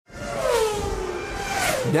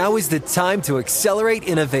Now is the time to accelerate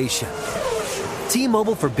innovation.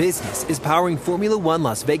 T-Mobile for Business is powering Formula One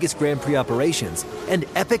Las Vegas Grand Prix operations and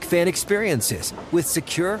epic fan experiences with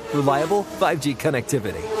secure, reliable 5G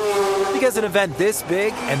connectivity. Because an event this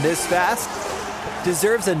big and this fast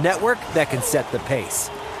deserves a network that can set the pace.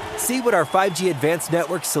 See what our 5G advanced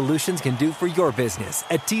network solutions can do for your business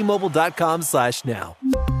at T-Mobile.com/now.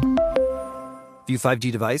 View 5G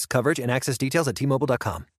device coverage and access details at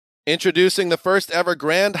T-Mobile.com. Introducing the first ever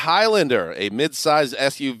Grand Highlander, a mid-sized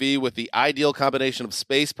SUV with the ideal combination of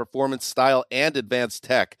space, performance, style, and advanced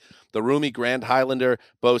tech. The roomy Grand Highlander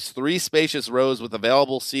boasts 3 spacious rows with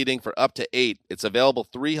available seating for up to 8. Its available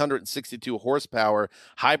 362 horsepower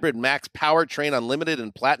hybrid max powertrain unlimited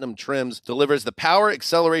and platinum trims delivers the power,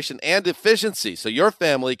 acceleration, and efficiency so your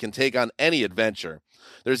family can take on any adventure.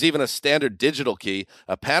 There's even a standard digital key,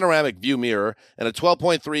 a panoramic view mirror, and a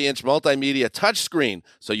 12.3-inch multimedia touchscreen,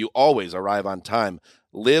 so you always arrive on time.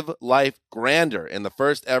 Live life grander in the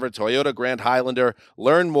first ever Toyota Grand Highlander.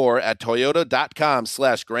 Learn more at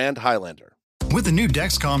toyota.com/Grand Highlander. With the new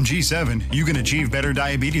Dexcom G7, you can achieve better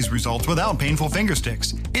diabetes results without painful finger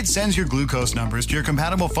sticks. It sends your glucose numbers to your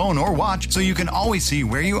compatible phone or watch so you can always see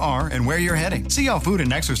where you are and where you're heading. See how food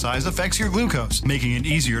and exercise affects your glucose, making it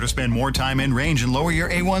easier to spend more time in range and lower your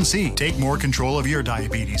A1C. Take more control of your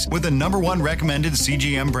diabetes with the #1 recommended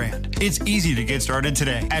CGM brand. It's easy to get started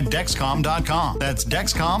today at Dexcom.com. That's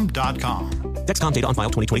Dexcom.com. Dexcom data on file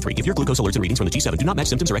 2023. If your glucose alerts and readings from the G7 do not match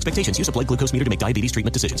symptoms or expectations, use a blood glucose meter to make diabetes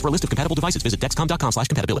treatment decisions. For a list of compatible devices, visit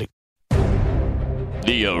Dexcom.com/compatibility.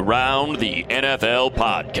 The Around the NFL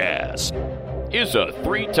podcast is a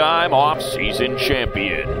 3-time off-season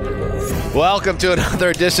champion. Welcome to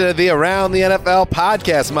another edition of the Around the NFL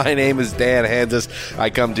podcast. My name is Dan Hansis.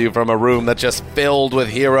 I come to you from a room that's just filled with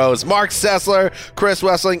heroes. Mark Sessler, Chris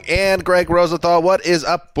Wessling, and Greg Rosenthal. What is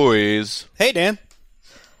up, boys? Hey, Dan.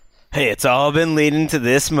 Hey, it's all been leading to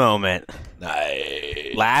this moment.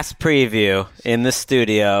 Nice. Last preview in the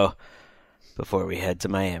studio before we head to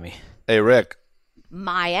Miami. Hey, Rick.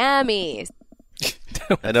 Miami.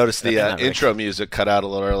 I noticed the intro music cut out a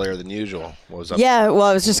little earlier than usual. What was up? Yeah, well,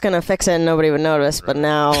 I was just going to fix it and nobody would notice, but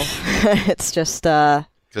now it's just,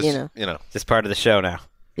 Just part of the show now.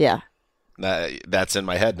 Yeah. That's in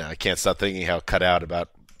my head now. I can't stop thinking how it cut out about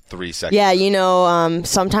 3 seconds. Yeah,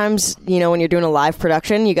 sometimes, when you're doing a live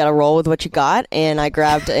production, you got to roll with what you got. And I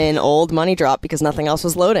grabbed an old money drop because nothing else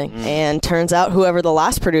was loading. And turns out whoever the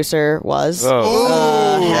last producer was,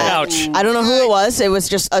 Ouch. I don't know who it was. It was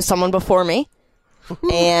just someone before me.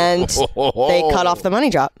 And they cut off the money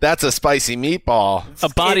drop. That's a spicy meatball. A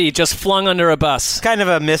body just flung under a bus. Kind of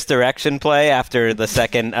a misdirection play after the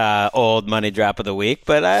second old money drop of the week,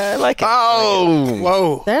 but I like it. Oh!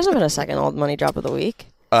 Whoa. There hasn't been a second old money drop of the week.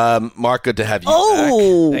 Mark, good to have you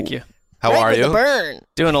Oh! back. Thank you. How are you? The burn.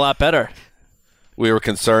 Doing a lot better. We were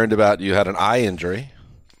concerned about you had an eye injury.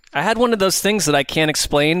 I had one of those things that I can't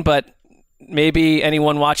explain, but maybe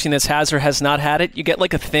anyone watching this has or has not had it. You get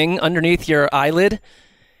like a thing underneath your eyelid,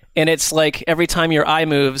 and it's like every time your eye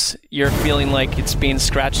moves, you're feeling like it's being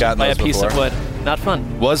scratched by a piece of wood. Not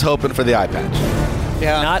fun. Was hoping for the eye patch.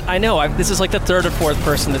 Yeah. I know. This is like the third or fourth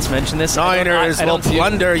person that's mentioned this. Niners will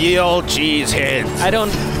plunder ye old cheeseheads.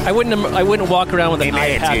 I wouldn't walk around with an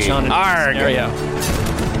eye patch on in this scenario.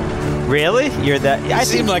 Really? You're that? I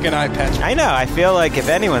seem like an eye patch. I know. I feel like if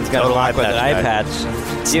anyone's going to walk with an eye patch,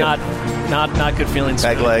 it's not good feelings.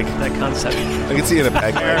 Peg leg. That concept. I can see you in a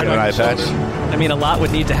peg leg and an eye patch. I mean, a lot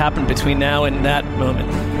would need to happen between now and that moment.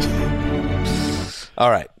 All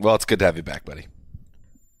right. Well, it's good to have you back, buddy.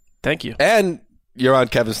 Thank you. And you're on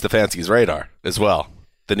Kevin Stefanski's radar as well,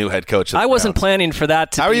 the new head coach. I wasn't planning for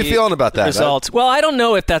that to How are you feeling about that? Result. Well, I don't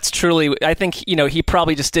know if that's truly. I think he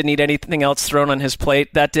probably just didn't need anything else thrown on his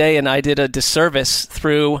plate that day, and I did a disservice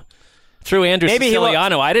through Andrew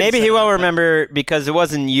Siciliano. Maybe he won't remember because it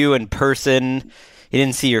wasn't you in person. He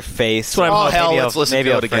didn't see your face. Let's listen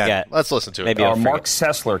to it again. Forget. Let's listen to it. Maybe Mark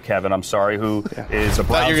Sessler, Kevin, I'm sorry, who is a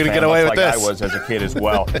Browns you're gonna fan, get away much with like this. I was as a kid as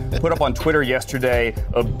well. Put up on Twitter yesterday,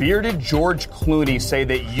 a bearded George Clooney say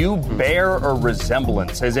that you bear a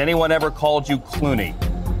resemblance. Has anyone ever called you Clooney?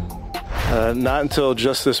 Not until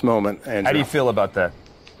just this moment, Andrew. How do you feel about that?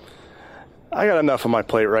 I got enough on my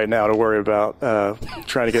plate right now to worry about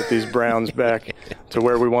trying to get these Browns back to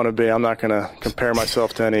where we want to be. I'm not going to compare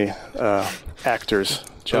myself to any actors,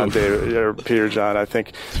 John David or Peter John. I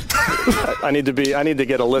think I need to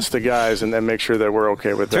get a list of guys and then make sure that we're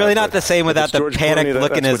okay with that. It's really not the same without the panicked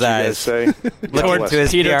look in his eyes. Looking to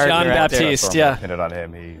his Peter John Baptiste, yeah. Pinning on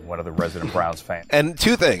him, one of the resident Browns fans. And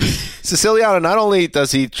two things. Siciliano, not only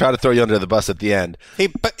does he try to throw you under the bus at the end, he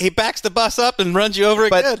backs the bus up and runs you over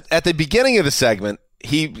again. But at the beginning of the segment,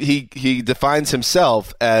 he defines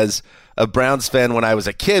himself as a Browns fan when I was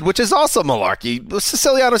a kid, which is also malarkey.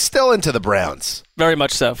 Siciliano's still into the Browns. Very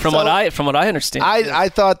much so. From what I understand. I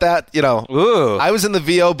thought that, Ooh. I was in the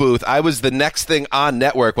VO booth. I was the next thing on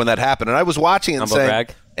network when that happened, and I was watching it and saying,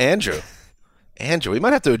 brag. Andrew, we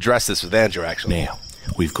might have to address this with Andrew, actually. Now,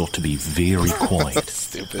 we've got to be very quiet.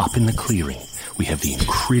 Stupid. Up in the clearing, we have the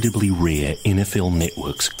incredibly rare NFL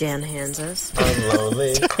Network's Dan Hanses. I'm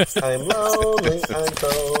lonely, I'm lonely, I'm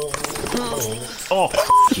so lonely. Oh,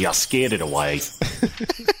 you scared it away.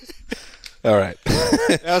 All right.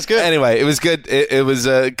 That was good. Anyway, it was good. It was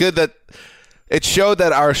good that it showed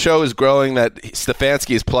that our show is growing, that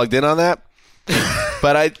Stefanski is plugged in on that.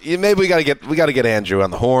 But maybe we got to get Andrew on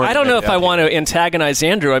the horn. I don't know if I want to antagonize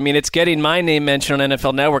Andrew. I mean, it's getting my name mentioned on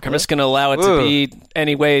NFL Network. I'm just going to allow it to be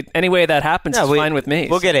any way that happens is fine with me.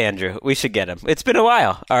 We'll get Andrew. We should get him. It's been a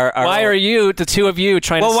while. Why are you, the two of you,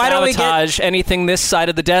 trying to sabotage anything this side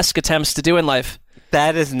of the desk attempts to do in life?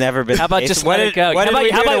 That has never been. How about just let it go?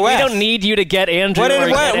 How about we don't need you to get Andrew? What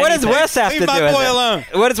does Wes have to do with it? Leave my boy alone.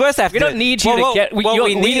 What does Wes have to do? We don't need you to get.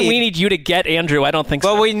 We need you to get Andrew. I don't think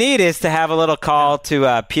so. What we need is to have a little call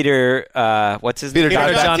to Peter. What's his name?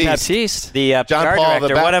 John Baptiste, the John PR Paul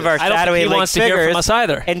director, one of our shadowy league wants to hear from us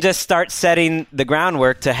either, and just start setting the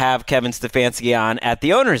groundwork to have Kevin Stefanski on at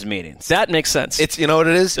the owners' meetings. That makes sense. It's what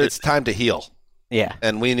it is. It's time to heal. Yeah,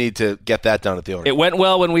 and we need to get that done at the owners. It went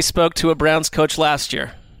well when we spoke to a Browns coach last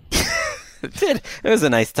year. It did. It was a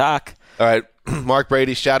nice talk. All right. Mark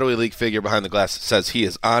Brady, shadowy league figure behind the glass, says he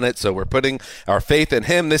is on it, so we're putting our faith in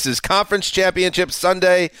him. This is Conference Championship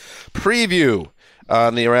Sunday preview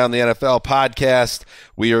on the Around the NFL podcast.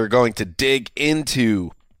 We are going to dig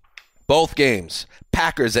into both games,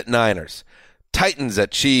 Packers at Niners, Titans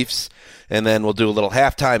at Chiefs, and then we'll do a little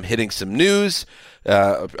halftime hitting some news,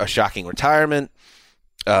 a shocking retirement,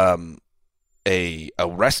 a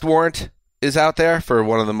arrest warrant is out there for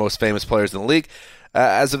one of the most famous players in the league.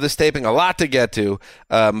 As of this taping, a lot to get to,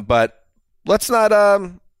 but let's not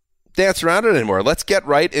dance around it anymore. Let's get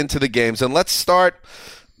right into the games, and let's start,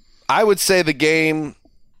 I would say the game,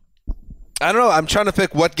 I don't know, I'm trying to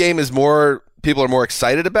pick what game is people are more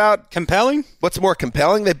excited about. Compelling? What's more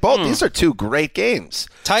compelling? These are two great games.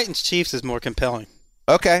 Titans-Chiefs is more compelling.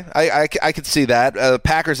 Okay, I could see that.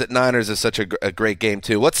 Packers at Niners is such a great game,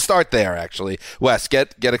 too. Let's start there, actually. Wes,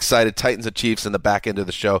 get excited. Titans at Chiefs in the back end of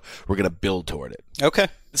the show. We're going to build toward it. Okay.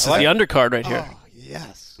 This is the undercard right here. Oh,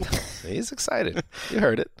 yes. He's excited. You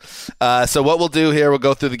heard it. So what we'll do here, we'll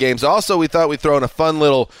go through the games. Also, we thought we'd throw in a fun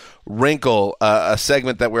little wrinkle, a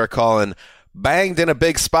segment that we're calling Banged in a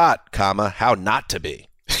Big Spot, How Not to Be.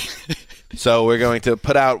 So we're going to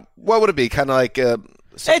put out, what would it be? Kind of like...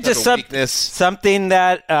 something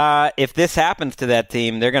that if this happens to that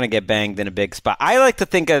team, they're going to get banged in a big spot. I like to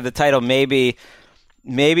think of the title maybe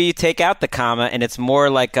you take out the comma and it's more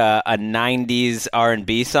like a 90s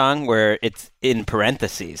R&B song where it's in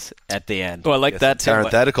parentheses at the end. Oh, I like that too.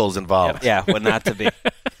 Parentheticals involved. Yeah, what not to be.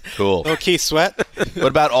 Cool. Little Keith Sweat. What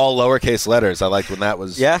about all lowercase letters? I liked when that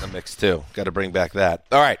was a mix too. Got to bring back that.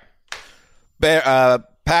 All right.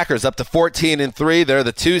 Packers up to 14-3. They're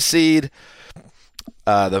the 2 seed.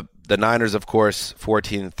 The Niners, of course,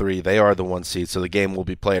 14-3. They are the 1 seed, so the game will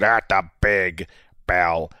be played at the Big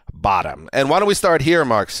Bell Bottom. And why don't we start here,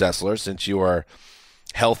 Mark Sessler, since you are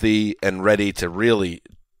healthy and ready to really,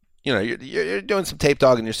 you're doing some tape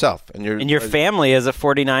dogging yourself. And your family is a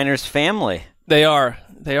 49ers family. They are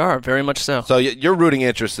very much so. So your rooting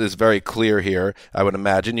interest is very clear here, I would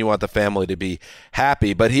imagine. You want the family to be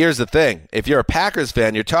happy. But here's the thing. If you're a Packers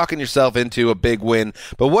fan, you're talking yourself into a big win.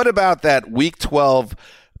 But what about that Week 12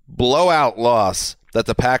 blowout loss that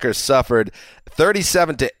the Packers suffered,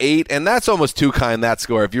 37-8? And that's almost too kind, that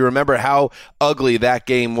score. If you remember how ugly that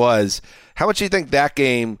game was, how much do you think that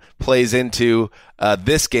game plays into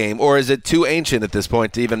this game? Or is it too ancient at this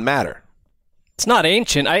point to even matter? It's not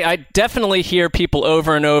ancient. I definitely hear people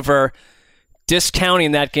over and over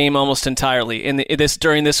discounting that game almost entirely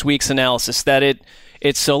during this week's analysis, that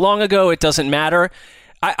it's so long ago it doesn't matter.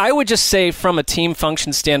 I would just say from a team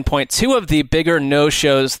function standpoint, 2 of the bigger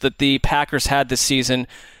no-shows that the Packers had this season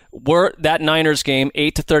were that Niners game,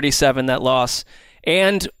 8-37, that loss,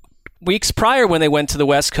 and weeks prior when they went to the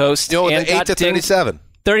West Coast. And 8-37.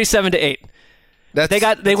 37-8. That's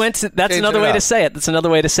another way to say it. That's another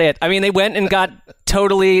way to say it. I mean, they went and got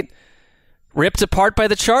totally ripped apart by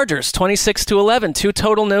the Chargers, 26-11, 2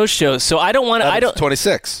 total no-shows. So I don't want to.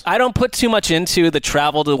 26. I don't put too much into the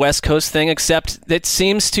travel to the West Coast thing, except it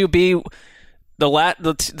seems to be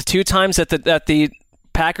the 2 times that the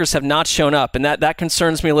Packers have not shown up, and that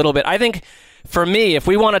concerns me a little bit. I think for me, if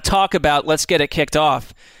we want to talk about, let's get it kicked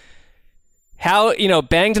off. how,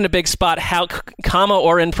 banged in a big spot, how, comma,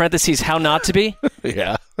 or in parentheses, how not to be.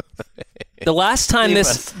 Yeah. The last time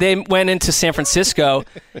they went into San Francisco,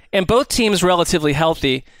 and both teams relatively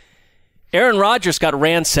healthy, Aaron Rodgers got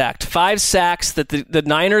ransacked. 5 sacks that the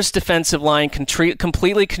Niners defensive line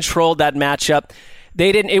completely controlled that matchup.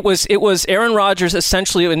 They didn't. It was Aaron Rodgers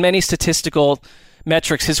essentially in many statistical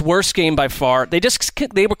metrics his worst game by far. They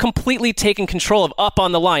were completely taking control of up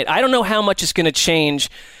on the line. I don't know how much is going to change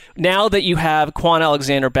now that you have Quan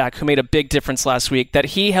Alexander back, who made a big difference last week. That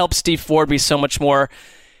he helps Steve Ford be so much more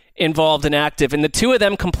involved and active, and the two of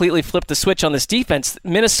them completely flipped the switch on this defense.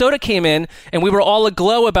 Minnesota came in, and we were all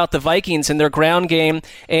aglow about the Vikings and their ground game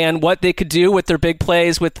and what they could do with their big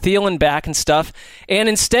plays with Thielen back and stuff, and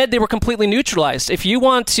instead they were completely neutralized. If you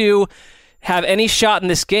want to have any shot in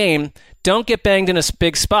this game, don't get banged in a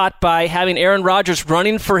big spot by having Aaron Rodgers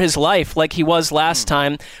running for his life like he was last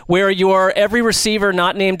time, where your every receiver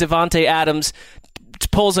not named Devontae Adams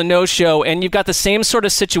pulls a no-show, and you've got the same sort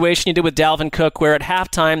of situation you did with Dalvin Cook, where at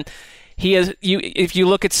halftime, if you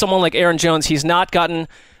look at someone like Aaron Jones, he's not gotten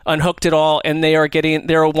unhooked at all, and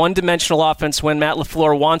they're a one-dimensional offense when Matt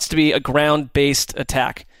LaFleur wants to be a ground-based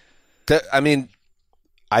attack.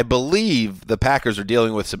 I believe the Packers are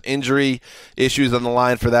dealing with some injury issues on the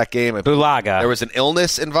line for that game. Bulaga. There was an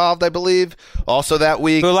illness involved, I believe, also that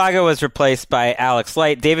week. Bulaga was replaced by Alex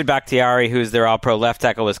Light. David Bakhtiari, who's their all-pro left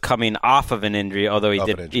tackle, was coming off of an injury, although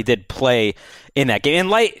he did play in that game. And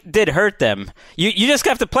Light did hurt them. You just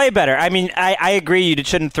have to play better. I mean, I agree you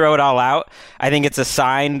shouldn't throw it all out. I think it's a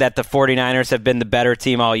sign that the 49ers have been the better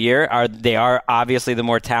team all year. They are obviously the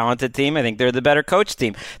more talented team. I think they're the better coach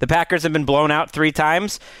team. The Packers have been blown out 3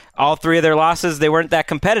 times. All 3 of their losses, they weren't that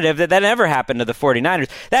competitive. That never happened to the 49ers.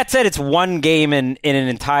 That said, it's one game in an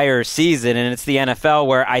entire season, and it's the NFL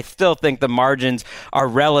where I still think the margins are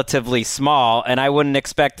relatively small, and I wouldn't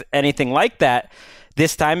expect anything like that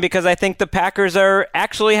this time because I think the Packers are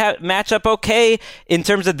actually match up okay in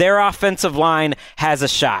terms of their offensive line has a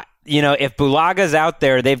shot. If Bulaga's out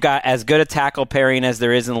there, they've got as good a tackle pairing as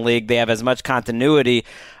there is in the league. They have as much continuity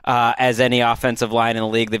as any offensive line in the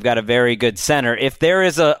league. They've got a very good center. If there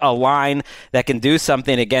is a line that can do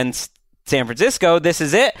something against San Francisco, this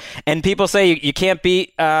is it. And people say you can't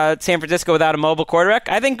beat San Francisco without a mobile quarterback.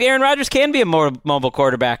 I think Aaron Rodgers can be a more mobile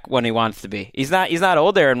quarterback when he wants to be. He's not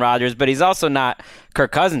old Aaron Rodgers, but he's also not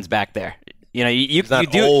Kirk Cousins back there. You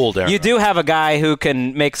do have a guy who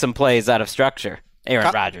can make some plays out of structure.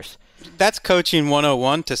 Aaron Rodgers. That's coaching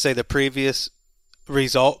 101 to say the previous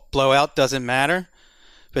result, blowout, doesn't matter.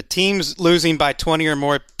 But teams losing by 20 or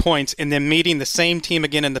more points and then meeting the same team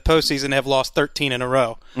again in the postseason have lost 13 in a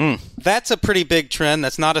row. That's a pretty big trend.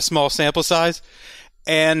 That's not a small sample size.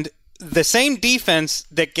 And the same defense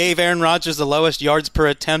that gave Aaron Rodgers the lowest yards per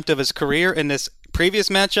attempt of his career in this previous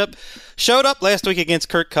matchup showed up last week against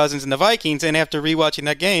Kirk Cousins and the Vikings. And after rewatching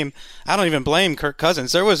that game, I don't even blame Kirk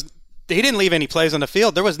Cousins. He didn't leave any plays on the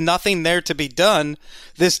field. There was nothing there to be done.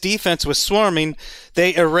 This defense was swarming.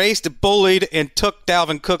 They erased, bullied, and took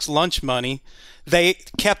Dalvin Cook's lunch money. They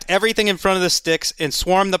kept everything in front of the sticks and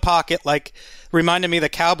swarmed the pocket like reminded me of the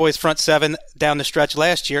Cowboys' front 7 down the stretch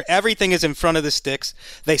last year. Everything is in front of the sticks.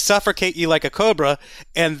 They suffocate you like a cobra,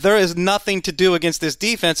 and there is nothing to do against this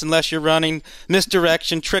defense unless you're running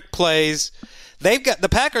misdirection, trick plays. The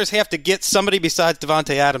Packers have to get somebody besides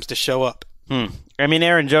Devontae Adams to show up. I mean,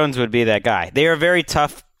 Aaron Jones would be that guy. They are a very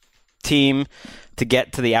tough team to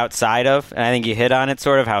get to the outside of, and I think you hit on it,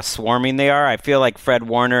 sort of how swarming they are. I feel like Fred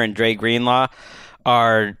Warner and Dre Greenlaw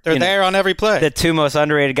are there on every play. The 2 most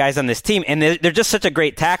underrated guys on this team, and they're just such a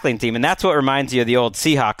great tackling team, and that's what reminds you of the old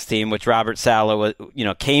Seahawks team, which Robert Saleh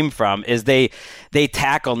came from. Is they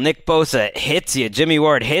tackle. Nick Bosa hits you, Jimmy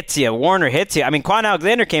Ward hits you, Warner hits you. I mean, Quan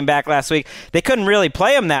Alexander came back last week. They couldn't really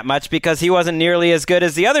play him that much because he wasn't nearly as good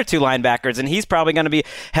as the other 2 linebackers, and he's probably going to be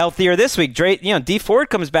healthier this week. D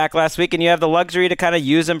Ford comes back last week, and you have the luxury to kind of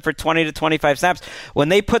use him for 20 to 25 snaps. When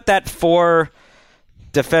they put that 4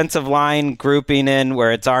 defensive line grouping in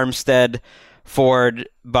where it's Armstead, Ford,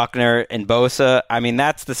 Buckner, and Bosa, I mean,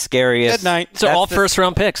 that's the scariest. Good night. So all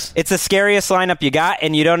first-round picks. It's the scariest lineup you got,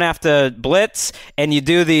 and you don't have to blitz, and you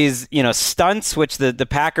do these, stunts, which the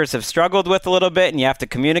Packers have struggled with a little bit, and you have to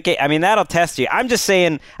communicate. I mean, that'll test you. I'm just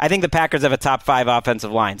saying, I think the Packers have a top 5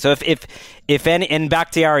 offensive line. So if any, and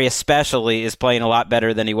Bakhtiari especially is playing a lot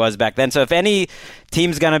better than he was back then. So if any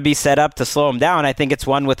team's going to be set up to slow him down, I think it's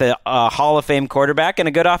one with a Hall of Fame quarterback and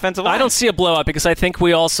a good offensive line. I don't see a blowout because I think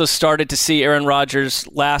we also started to see Aaron Rodgers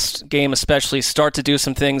last game especially start to do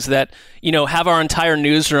some things that, have our entire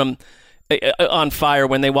newsroom on fire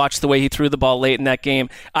when they watch the way he threw the ball late in that game.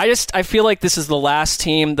 I feel like this is the last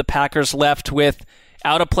team the Packers left with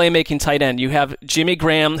out a playmaking tight end. You have Jimmy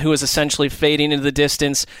Graham, who is essentially fading into the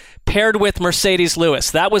distance, paired with Mercedes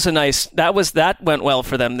Lewis. That went well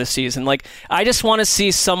for them this season. Like, I just want to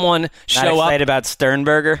see someone show up. Not excited about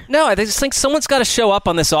Sternberger? No, I just think someone's got to show up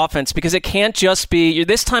on this offense, because it can't just be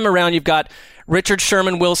this time around. You've got Richard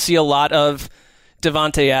Sherman. Will see a lot of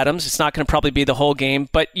Devontae Adams. It's not going to probably be the whole game,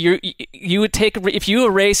 but you would take, if you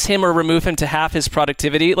erase him or remove him to half his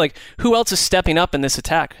productivity, like, who else is stepping up in this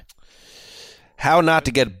attack? How not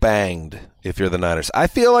to get banged if you're the Niners. I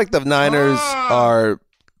feel like the Niners are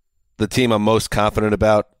the team I'm most confident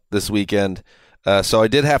about this weekend, so I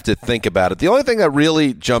did have to think about it. The only thing that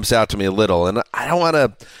really jumps out to me a little, and I don't want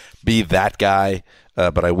to be that guy,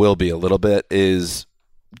 but I will be a little bit, is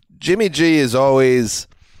Jimmy G is always...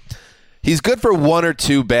 He's good for one or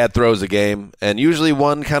two bad throws a game, and usually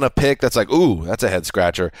one kind of pick that's like, ooh, that's a head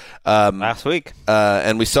scratcher. Last week.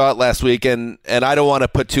 And we saw it last week, and I don't want to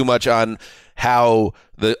put too much on how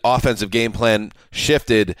the offensive game plan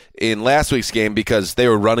shifted in last week's game, because they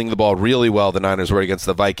were running the ball really well, the Niners were, against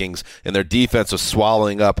the Vikings, and their defense was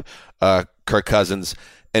swallowing up Kirk Cousins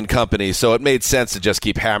and company, so it made sense to just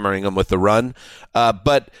keep hammering them with the run.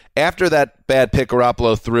 But after that bad pick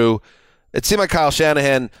Garoppolo threw, it seemed like Kyle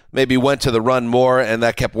Shanahan maybe went to the run more, and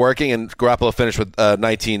that kept working, and Garoppolo finished with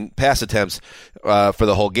 19 pass attempts for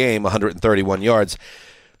the whole game, 131 yards.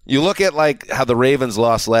 You look at like how the Ravens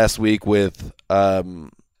lost last week with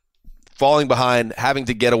falling behind, having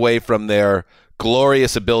to get away from their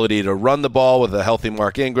glorious ability to run the ball with a healthy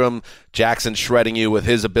Mark Ingram, Jackson shredding you with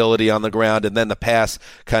his ability on the ground, and then the pass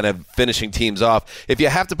kind of finishing teams off. If you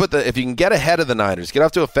can get ahead of the Niners, get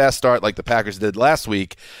off to a fast start like the Packers did last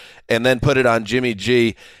week, and then put it on Jimmy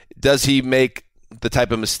G, does he make the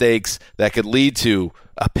type of mistakes that could lead to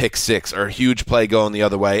a pick six or a huge play going the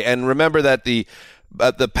other way? And remember that the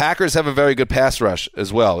Packers have a very good pass rush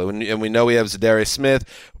as well, and we know we have Zadarius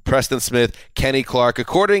Smith, Preston Smith, Kenny Clark.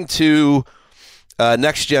 According to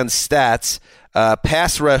Next Gen Stats,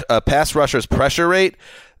 pass rushers pressure rate,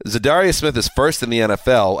 Zadarius Smith is first in the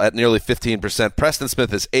NFL at nearly 15%. Preston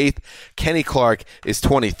Smith is 8th. Kenny Clark is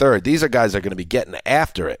 23rd. These are guys that are going to be getting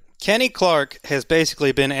after it. Kenny Clark has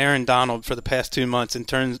basically been Aaron Donald for the past 2 months in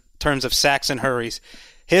terms of sacks and hurries.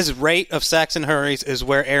 His rate of sacks and hurries is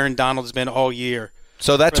where Aaron Donald's been all year.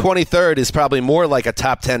 So that 23rd is probably more like a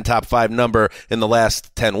top 10, top 5 number in the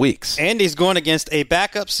last 10 weeks. And he's going against a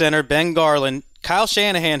backup center, Ben Garland. Kyle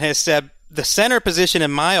Shanahan has said the center position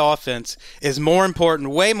in my offense is more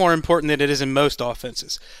important, way more important than it is in most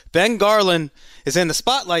offenses. Ben Garland is in the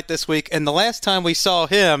spotlight this week, and the last time we saw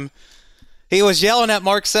him, he was yelling at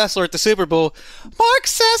Mark Sessler at the Super Bowl, "Mark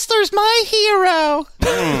Sessler's my hero."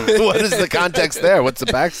 What is the context there? What's the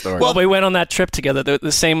backstory? Well, we went on that trip together.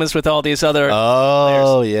 The same was with all these other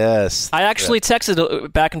players. Yes. I actually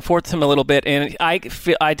texted back and forth to him a little bit, and I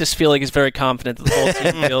just feel like he's very confident that the whole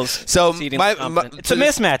team feels so it's a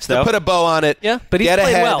mismatch, though. To put a bow on it, yeah, but he's get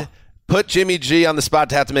played ahead, well. Put Jimmy G on the spot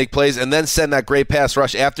to have to make plays, and then send that great pass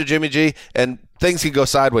rush after Jimmy G, and things can go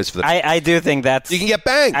sideways for them. I do think you can get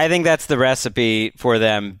banged. I think that's the recipe for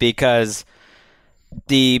them, because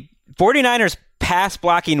the 49ers pass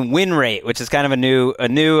blocking win rate, which is kind of a new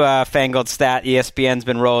fangled stat ESPN's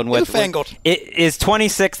been rolling with. Newfangled. It is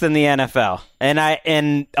 26th in the NFL.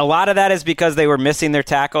 And a lot of that is because they were missing their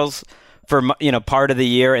tackles for part of the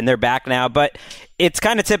year, and they're back now, but it's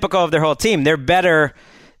kind of typical of their whole team. They're better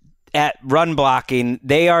at run blocking.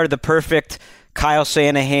 They are the perfect Kyle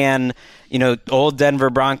Shanahan, old Denver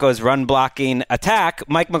Broncos run blocking attack.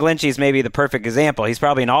 Mike McGlinchey is maybe the perfect example. He's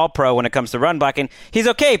probably an all-pro when it comes to run blocking. He's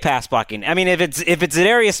okay pass blocking. I mean, if it's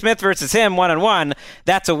Zadarius Smith versus him one-on-one,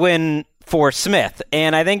 that's a win for Smith.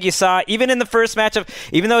 And I think you saw, even in the first matchup,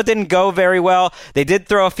 even though it didn't go very well, they did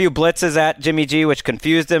throw a few blitzes at Jimmy G, which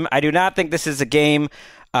confused him. I do not think this is a game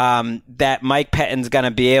that Mike Pettine's going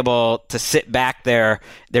to be able to sit back there.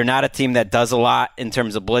 They're not a team that does a lot in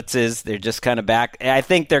terms of blitzes. They're just kind of back. I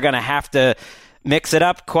think they're going to have to mix it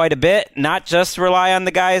up quite a bit, not just rely on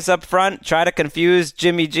the guys up front, try to confuse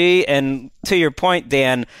Jimmy G, and to your point,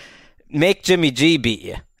 Dan, make Jimmy G beat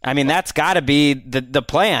you. I mean, that's got to be the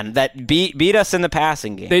plan, that beat us in the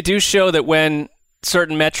passing game. They do show that when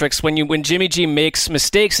certain metrics, when Jimmy G makes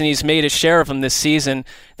mistakes, and he's made a share of them this season,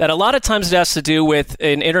 that a lot of times it has to do with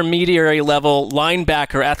an intermediary level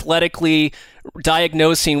linebacker athletically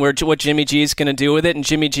diagnosing what Jimmy G is going to do with it, and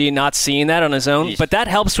Jimmy G not seeing that on his own. But that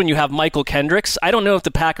helps when you have Michael Kendricks. I don't know if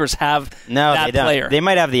the Packers have that player. They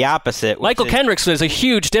might have the opposite. Michael Kendricks was a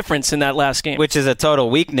huge difference in that last game. Which is a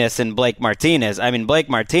total weakness in Blake Martinez. I mean, Blake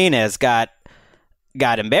Martinez got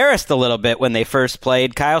embarrassed a little bit when they first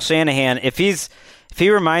played. Kyle Shanahan, if he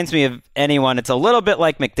reminds me of anyone, it's a little bit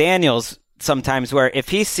like McDaniels sometimes where if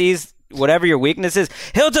he sees whatever your weakness is,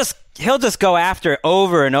 he'll just go after it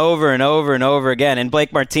over and over and over and over again. And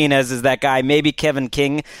Blake Martinez is that guy. Maybe Kevin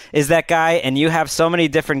King is that guy. And you have so many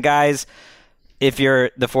different guys. If you're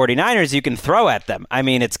the 49ers, you can throw at them. I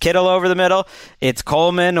mean, it's Kittle over the middle. It's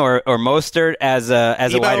Coleman or Mostert as a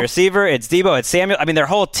wide receiver. It's Debo. It's Samuel. I mean, their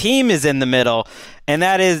whole team is in the middle, and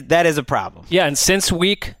that is a problem. Yeah, and since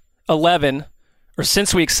week 11, or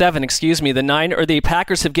since week 7, the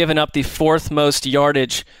Packers have given up the 4th most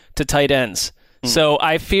yardage to tight ends. So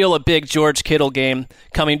I feel a big George Kittle game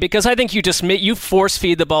coming because I think you force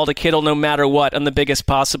feed the ball to Kittle no matter what on the biggest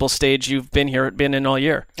possible stage you've been in all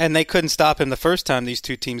year. And they couldn't stop him the first time these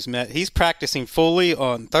two teams met. He's practicing fully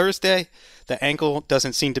on Thursday. The ankle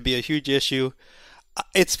doesn't seem to be a huge issue.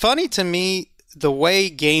 It's funny to me the way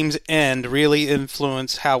games end really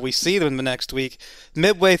influence how we see them the next week.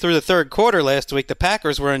 Midway through the third quarter last week, the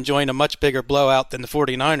Packers were enjoying a much bigger blowout than the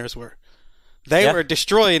 49ers were. They were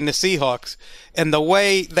destroying the Seahawks. And the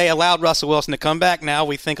way they allowed Russell Wilson to come back, now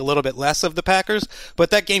we think a little bit less of the Packers.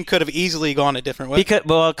 But that game could have easily gone a different way.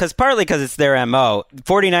 Partly because it's their MO.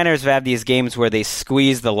 49ers have had these games where they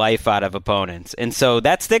squeeze the life out of opponents. And so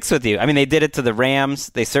that sticks with you. I mean, they did it to the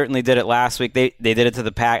Rams. They certainly did it last week. They did it to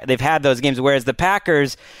the Pack. They've had those games, whereas the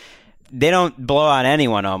Packers, they don't blow on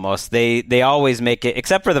anyone almost. They always make it,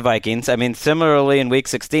 except for the Vikings. I mean, similarly in Week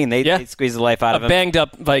 16, they squeeze the life out of them. A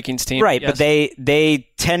banged-up Vikings team. Right, yes. But they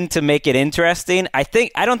tend to make it interesting. I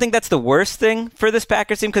don't think that's the worst thing for this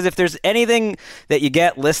Packers team, because if there's anything that you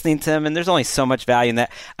get listening to them, and there's only so much value in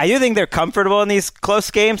that, I do think they're comfortable in these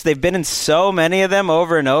close games. They've been in so many of them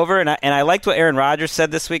over and over, and I liked what Aaron Rodgers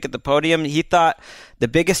said this week at the podium. He thought the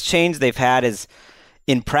biggest change they've had is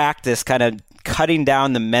in practice, kind of cutting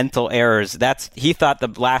down the mental errors. He thought the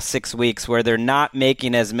last 6 weeks where they're not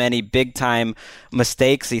making as many big-time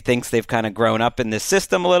mistakes. He thinks they've kind of grown up in this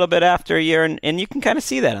system a little bit after a year, and you can kind of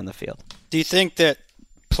see that on the field. Do you think that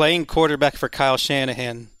playing quarterback for Kyle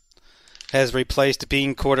Shanahan has replaced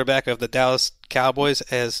being quarterback of the Dallas Cowboys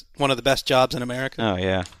as one of the best jobs in America? Oh,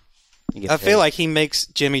 yeah. I feel like he makes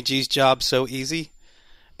Jimmy G's job so easy.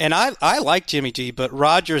 And I like Jimmy G, but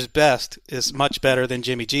Rodgers' best is much better than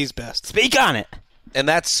Jimmy G's best. Speak on it. And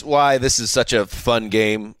that's why this is such a fun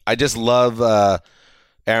game. I just love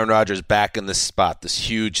Aaron Rodgers back in this spot, this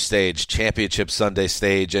huge stage, Championship Sunday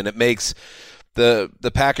stage, and it makes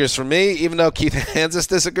the Packers, for me, even though Keith Hansis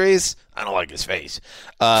disagrees, I don't like his face.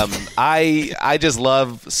 I just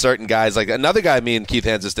love certain guys. Like another guy me and Keith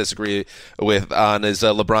Hansis disagree with on is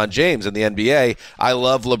LeBron James in the NBA. I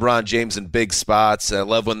love LeBron James in big spots. I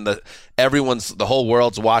love when the whole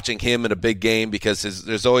world's watching him in a big game, because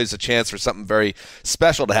there's always a chance for something very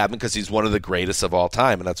special to happen, because he's one of the greatest of all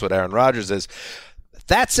time, and that's what Aaron Rodgers is.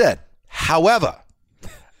 That said, however,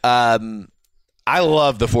 I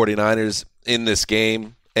love the 49ers in this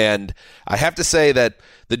game, and I have to say that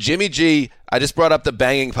the Jimmy G, I just brought up the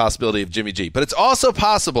banging possibility of Jimmy G, but it's also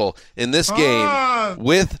possible in this game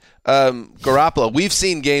with Garoppolo. We've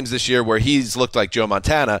seen games this year where he's looked like Joe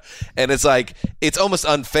Montana, and it's like it's almost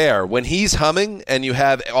unfair when he's humming and you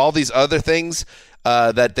have all these other things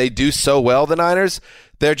that they do so well, the Niners.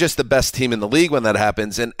 They're just the best team in the league when that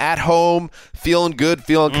happens. And at home, feeling good,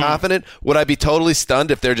 feeling confident, would I be totally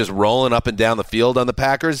stunned if they're just rolling up and down the field on the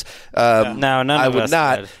Packers? No, none I of would us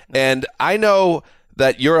not. would. And I know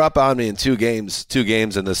that you're up on me in two games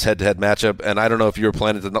in this head-to-head matchup, and I don't know if you were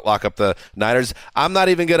planning to lock up the Niners. I'm not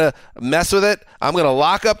even going to mess with it. I'm going to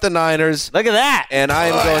lock up the Niners. Look at that. And I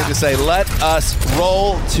am going to say, let us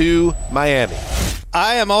roll to Miami.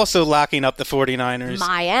 I am also locking up the 49ers.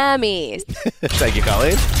 Miami. Thank you,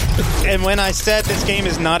 Colleen. And when I said this game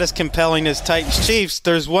is not as compelling as Titans-Chiefs,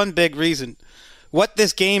 there's one big reason. What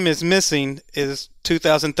this game is missing is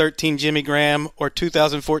 2013 Jimmy Graham or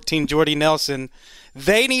 2014 Jordy Nelson.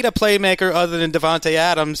 They need a playmaker other than Devontae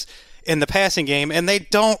Adams in the passing game, and they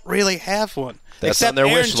don't really have one. That's Except on their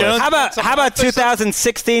Aaron wish list. Jones. How about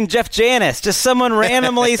 2016 Jeff Janis? Just someone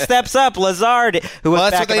randomly steps up. Lazard, who was Well,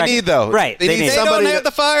 that's what they need, though. Right. They need They somebody don't have the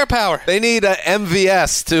firepower. They need a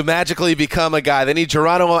MVS to magically become a guy. They need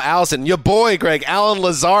Geronimo Allison. Your boy, Greg. Alan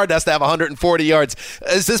Lazard has to have 140 yards.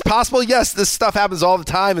 Is this possible? Yes, this stuff happens all the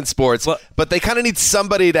time in sports. But they kind of need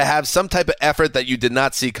somebody to have some type of effort that you did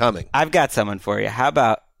not see coming. I've got someone for you. How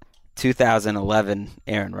about 2011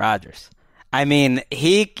 Aaron Rodgers? I mean,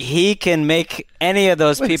 he can make any of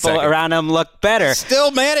those people around him look better.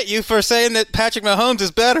 Still mad at you for saying that Patrick Mahomes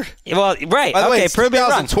is better. Well, right. By the way, it's prove me wrong.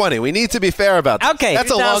 2020. We need to be fair about that. Okay,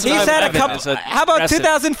 that's a long time. He's had a couple. How about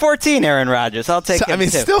 2014 Aaron Rodgers? I'll take him too.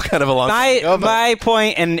 Still kind of a long time ago. My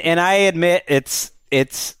point, and I admit it's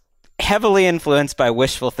heavily influenced by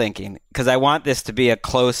wishful thinking because I want this to be a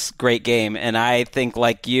close, great game. And I think,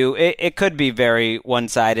 like you, it could be very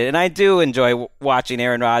one-sided. And I do enjoy watching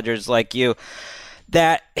Aaron Rodgers, like you,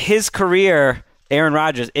 that his career, Aaron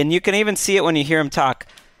Rodgers, and you can even see it when you hear him talk,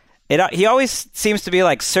 he always seems to be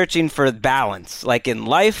like searching for balance, like in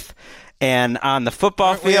life and on the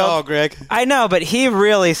football field. We all, Greg. I know, but he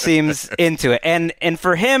really seems into it. And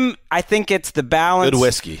for him, I think it's the balance Good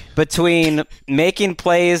whiskey. between making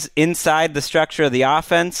plays inside the structure of the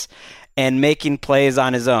offense and making plays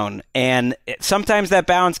on his own. And sometimes that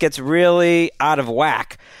balance gets really out of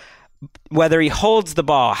whack. Whether he holds the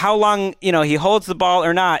ball, how long he holds the ball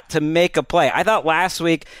or not to make a play. I thought last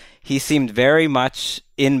week he seemed very much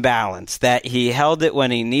in balance, that he held it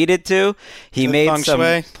when he needed to. He made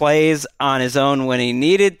some plays on his own when he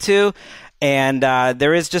needed to. And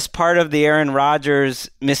there is just part of the Aaron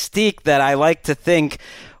Rodgers mystique that I like to think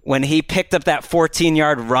when he picked up that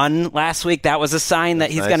 14-yard run last week, that was a sign that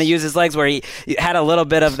he's going to use his legs, where he had a little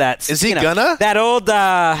bit of that. Is he gonna? That old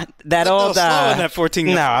that 14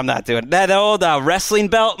 No, I'm not doing it. That old wrestling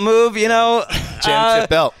belt move, Championship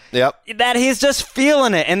belt. Yep. That he's just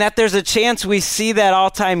feeling it, and that there's a chance we see that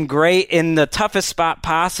all-time great in the toughest spot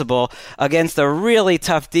possible against a really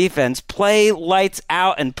tough defense, play lights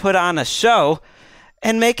out and put on a show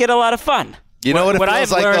and make it a lot learned, You know what it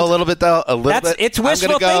feels like, though, a little bit, though? A little bit. It's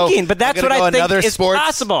wishful thinking, but that's what I think is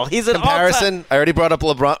possible. He's an comparison. I already brought up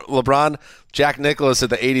LeBron. Jack Nicklaus at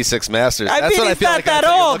the 86 Masters. That's what I feel like that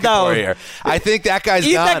old, though. Here. I think that guy's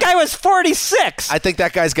gone. That guy was 46. I think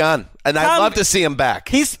that guy's gone, and I'd love to see him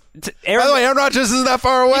back. By the way, Aaron Rodgers isn't that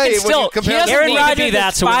far away. Aaron Rodgers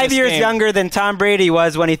is 5 years younger than Tom Brady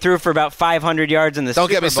was when he threw for about 500 yards in the Super Bowl.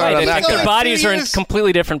 Don't get me started on that. Their bodies are in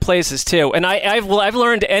completely different places, too. And I've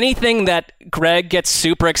learned anything that Greg gets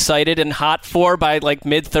super excited and hot for by like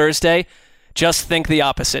mid-Thursday, just think the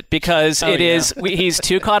opposite, because he's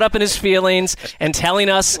too caught up in his feelings and telling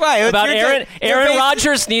us about Aaron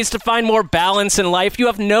Rodgers needs to find more balance in life. You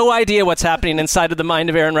have no idea what's happening inside of the mind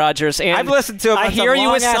of Aaron Rodgers. And I've listened to him on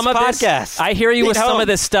some long-ass podcasts. I hear you with some of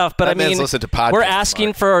this stuff, but we're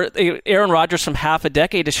asking for Aaron Rodgers from half a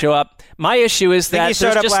decade to show up. My issue is that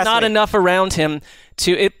there's just not enough around him.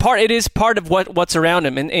 It is part of what's around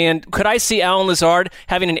him. And could I see Allen Lazard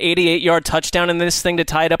having an 88-yard touchdown in this thing to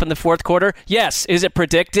tie it up in the fourth quarter? Yes. Is it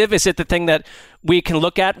predictive? Is it the thing that we can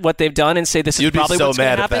look at what they've done and say this is probably what's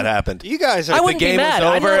going to happen? You'd be so mad if that happened. You guys are. I wouldn't be mad.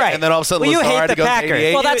 Was over, and then all of a sudden Lazard goes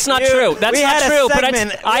 88. Well, that's not true. That's not true. But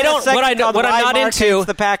I don't. What I'm not into.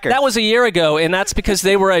 The Packers. That was a year ago, and that's because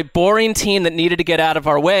they were a boring team that needed to get out of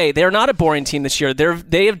our way. They're not a boring team this year.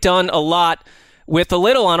 They have done a lot with a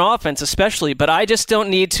little on offense, especially. But I just don't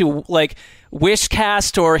need to wish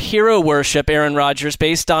cast or hero worship Aaron Rodgers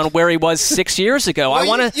based on where he was 6 years ago.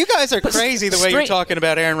 Well, you guys are crazy the way you're talking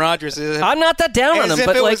about Aaron Rodgers. I'm not that down on him,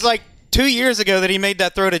 but it was like 2 years ago that he made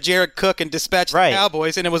that throw to Jared Cook and dispatched the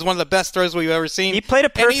Cowboys, and it was one of the best throws we've ever seen. He played a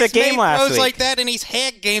perfect game last week. He's made throws like that, and he's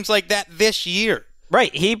had games like that this year.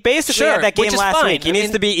 Right. He basically had that game last week. He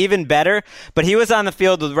needs to be even better, but he was on the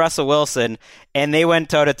field with Russell Wilson, and they went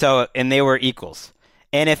toe-to-toe, and they were equals.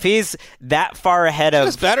 And if he's that far ahead of... He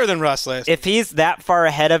was better than Russ last week. If he's that far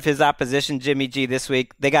ahead of his opposition, Jimmy G, this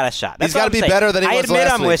week, they got a shot. He's got to be better than he was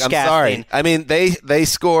last week. I'm sorry. I mean, they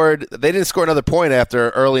scored... They didn't score another point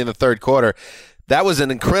after early in the third quarter. That was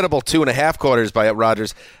an incredible 2.5 quarters by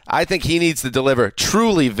Rodgers. I think he needs to deliver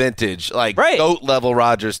truly vintage, GOAT-level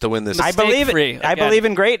Rodgers to win this. I believe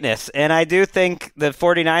in greatness, and I do think the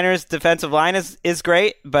 49ers' defensive line is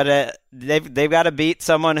great, but they've got to beat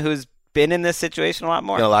someone who's been in this situation a lot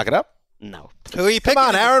more. You gonna lock it up? No. Who are you picking? Come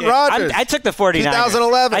on, Aaron Rodgers. I took the 49ers.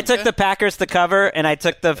 2011. I took the Packers to cover, and I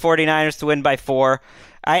took the 49ers to win by 4.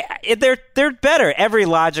 They're better. Every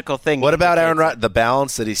logical thing. What about Aaron Rodgers? The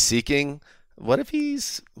balance that he's seeking. What if he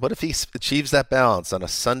achieves that balance on a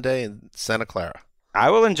Sunday in Santa Clara?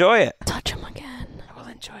 I will enjoy it. Touch him again. I will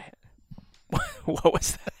enjoy it. What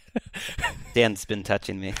was that? Dan's been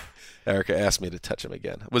touching me. Erica asked me to touch him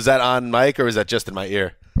again. Was that on mic or was that just in my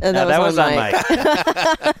ear? That was on mic.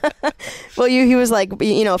 Well, he was like,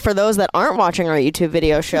 for those that aren't watching our YouTube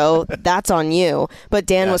video show, that's on you. But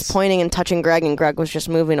Dan was pointing and touching Greg, and Greg was just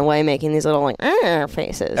moving away, making these little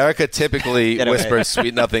faces. Erica typily whispers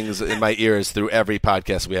sweet nothings in my ears through every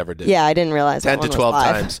podcast we ever did. Yeah, I didn't realize 10 to 12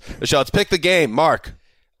 times. Michelle, let's pick the game. Mark.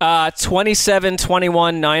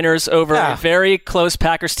 27-21 Niners over a very close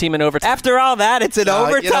Packers team in overtime. After all that, it's an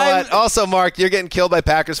overtime. You know what? Also, Mark, you're getting killed by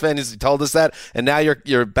Packers fans. You told us that, and now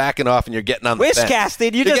you're backing off and you're getting on the fence.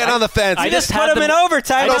 Wishcasting. You're getting on the fence. I just put them in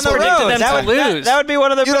overtime on the road. That would be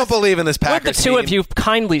one of the. You don't believe in this Packers team. Would the two of you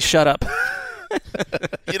kindly shut up?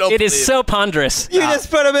 It is so ponderous. You just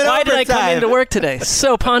put him in Why overtime. did I come into work today?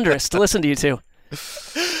 So ponderous to listen to you two.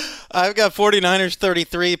 I've got 49ers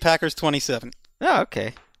 33, Packers 27. Oh,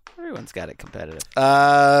 okay. Everyone's got it competitive.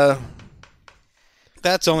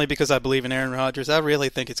 That's only because I believe in Aaron Rodgers. I really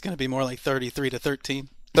think it's going to be more like 33-13.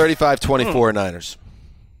 35-24 Niners.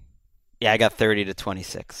 Yeah, I got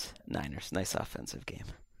 30-26 Niners. Nice offensive game.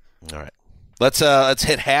 All right. Let's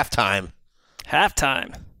hit halftime.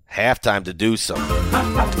 Halftime to do some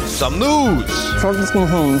news. Focus go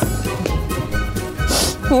home.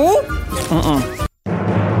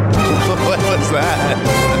 What was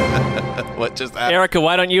that? What just happened? Erica,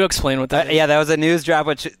 why don't you explain what that is? Yeah, that was a news drop,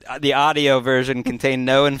 which the audio version contained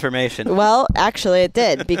no information. Well, actually, it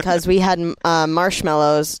did because we had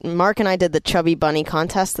marshmallows. Mark and I did the Chubby Bunny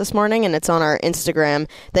contest this morning, and it's on our Instagram,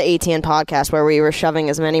 the ATN podcast, where we were shoving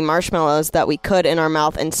as many marshmallows that we could in our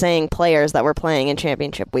mouth and saying players that were playing in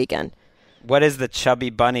championship weekend. What is the Chubby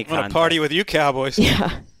Bunny contest? I want to party with you, Cowboys.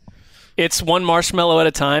 Yeah. It's one marshmallow at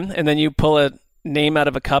a time, and then you pull a name out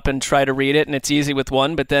of a cup and try to read it, and it's easy with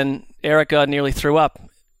one, but then Erica nearly threw up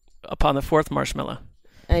upon the fourth marshmallow.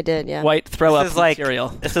 I did, yeah. White throw-up material.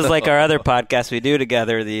 This is like our other podcast we do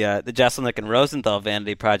together, the Jesselnick and Rosenthal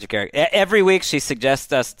Vanity Project. Eric. Every week she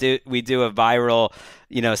suggests we do a viral,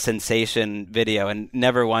 sensation video, and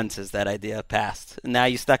never once has that idea passed. And now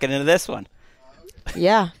you stuck it into this one.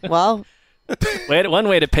 Yeah, well... One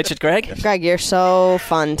way to pitch it, Greg. Greg, you're so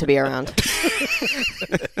fun to be around.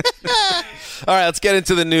 All right, let's get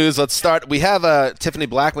into the news. Let's start. We have Tiffany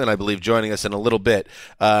Blackman, I believe, joining us in a little bit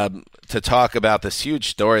to talk about this huge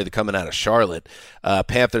story coming out of Charlotte.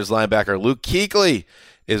 Panthers linebacker Luke Kuechly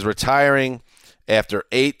is retiring after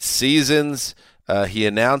 8 seasons. He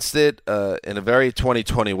announced it in a very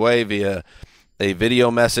 2020 way via a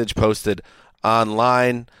video message posted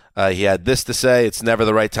online. He had this to say: "It's never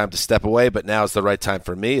the right time to step away, but now is the right time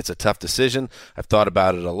for me. It's a tough decision. I've thought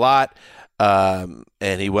about it a lot."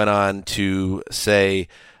 And he went on to say,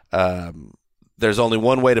 there's only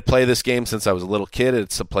one way to play this game since I was a little kid.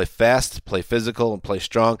 It's to play fast, play physical, and play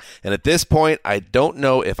strong. And at this point, I don't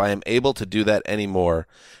know if I am able to do that anymore.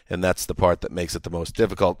 And that's the part that makes it the most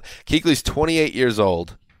difficult. Kuechly's 28 years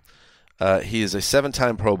old. He is a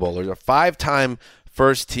 7-time Pro Bowler, a 5-time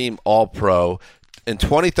first-team All-Pro. In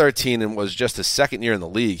 2013, and was just his second year in the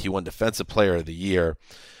league, he won Defensive Player of the Year.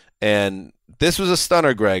 And this was a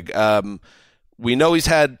stunner, Greg. We know he's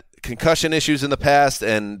had concussion issues in the past,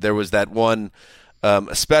 and there was that one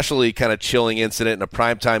especially kind of chilling incident in a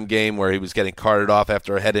primetime game where he was getting carted off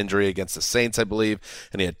after a head injury against the Saints, I believe,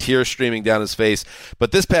 and he had tears streaming down his face.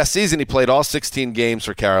 But this past season, he played all 16 games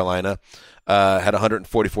for Carolina, had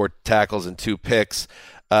 144 tackles and 2 picks.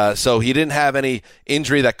 So he didn't have any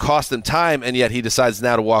injury that cost him time, and yet he decides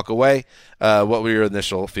now to walk away. What were your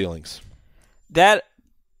initial feelings? That,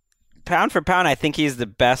 pound for pound, I think he's the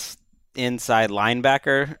best inside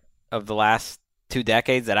linebacker of the last 2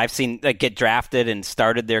 decades that I've seen get drafted and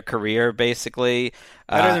started their career, basically.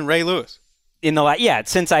 Better than Ray Lewis.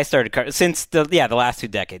 Since I started, the last 2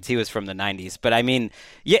 decades. He was from the 90s. But, I mean,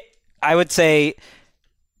 I would say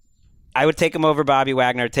I would take him over Bobby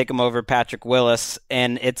Wagner, take him over Patrick Willis,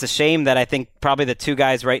 and it's a shame that I think probably the 2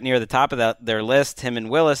 guys right near the top of their list, him and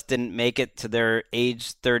Willis, didn't make it to their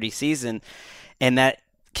age 30 season, and that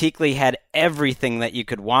Kuechly had everything that you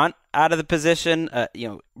could want out of the position,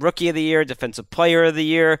 Rookie of the Year, Defensive Player of the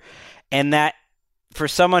Year, and that for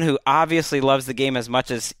someone who obviously loves the game as much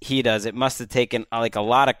as he does, it must have taken a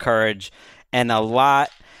lot of courage and a lot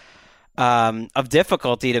of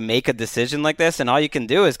difficulty to make a decision like this, and all you can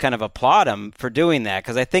do is kind of applaud him for doing that,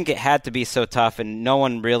 because I think it had to be so tough, and no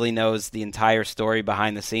one really knows the entire story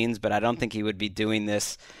behind the scenes, but I don't think he would be doing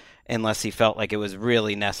this unless he felt like it was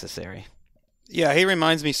really necessary. Yeah, he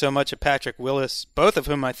reminds me so much of Patrick Willis, both of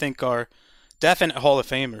whom I think are definite Hall of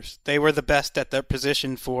Famers. They were the best at their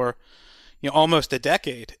position for almost a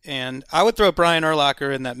decade. And I would throw Brian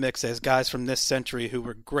Urlacher in that mix as guys from this century who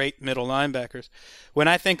were great middle linebackers. When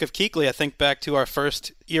I think of Kuechly, I think back to our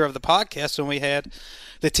first year of the podcast when we had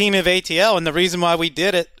the team of ATL, and the reason why we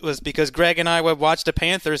did it was because Greg and I would watch the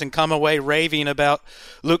Panthers and come away raving about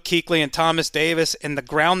Luke Kuechly and Thomas Davis and the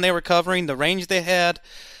ground they were covering, the range they had.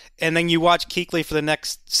 And then you watch Kuechly for the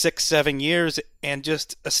next 6-7 years and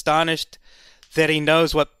just astonished that he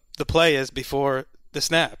knows what the play is before the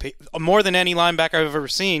snap. More than any linebacker I've ever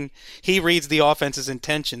seen, he reads the offense's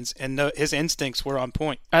intentions, and his instincts were on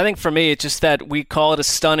point. I think for me, it's just that we call it a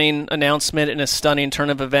stunning announcement and a stunning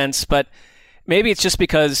turn of events, but maybe it's just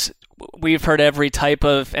because we've heard every type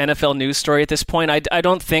of NFL news story at this point. I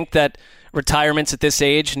don't think that retirements at this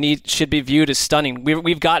age should be viewed as stunning.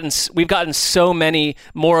 We've gotten so many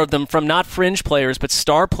more of them from not fringe players but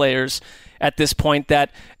star players at this point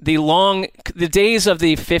that the days of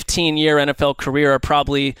the 15-year NFL career are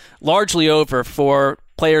probably largely over for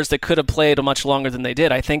players that could have played much longer than they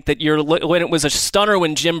did. I think that when it was a stunner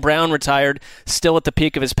when Jim Brown retired, still at the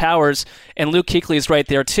peak of his powers, and Luke Kuechly is right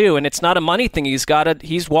there too. And it's not a money thing.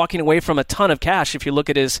 He's walking away from a ton of cash. If you look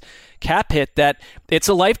at his cap hit, that it's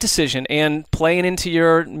a life decision, and playing into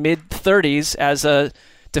your mid-30s as a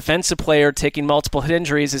defensive player taking multiple hit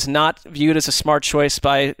injuries is not viewed as a smart choice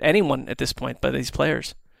by anyone at this point, by these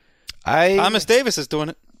players. Thomas Davis is doing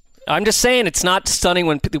it. I'm just saying it's not stunning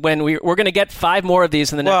when we're going to get 5 more of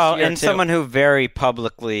these in the next year. And someone who very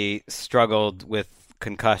publicly struggled with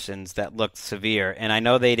concussions that looked severe. And I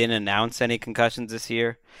know they didn't announce any concussions this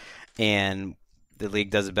year, and the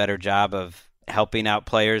league does a better job of helping out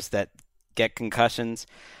players that get concussions.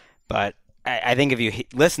 But I think if you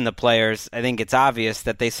listen to players, I think it's obvious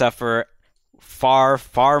that they suffer far,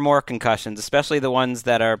 far more concussions, especially the ones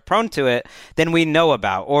that are prone to it, than we know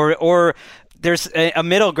about. Or there's a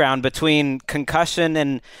middle ground between concussion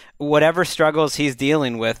and whatever struggles he's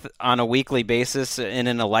dealing with on a weekly basis and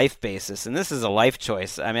in a life basis. And this is a life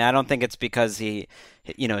choice. I mean, I don't think it's because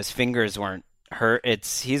his fingers weren't hurt.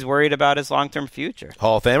 He's worried about his long-term future.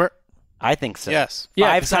 Hall of Famer? I think so. Yes.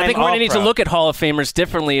 Yeah, I think we're going to need to look at Hall of Famers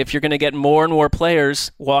differently if you're going to get more and more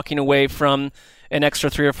players walking away from an extra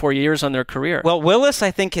 3 or 4 years on their career. Well, Willis,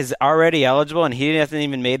 I think, is already eligible, and he hasn't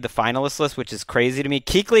even made the finalist list, which is crazy to me.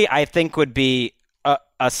 Kuechly, I think, would be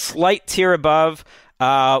a slight tier above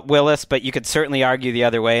Willis, but you could certainly argue the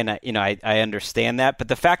other way, and I understand that. But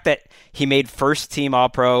the fact that he made first-team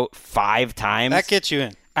All-Pro 5 times... That gets you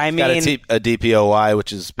in. I mean, got a DPOY,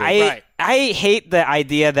 which is big. I hate the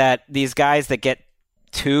idea that these guys that get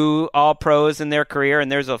 2 All-Pros in their career,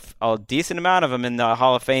 and there's a decent amount of them in the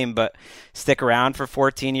Hall of Fame, but stick around for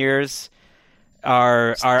 14 years.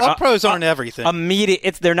 All-Pros aren't everything.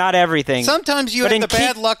 They're not everything. Sometimes you have the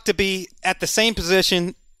bad luck to be at the same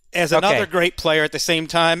position as another great player at the same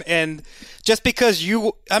time, and just because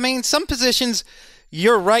some positions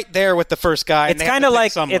you're right there with the first guy. It's kind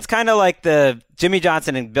of like the Jimmy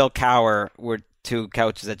Johnson and Bill Cowher were 2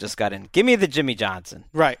 coaches that just got in. Give me the Jimmy Johnson.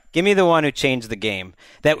 Right. Give me the one who changed the game.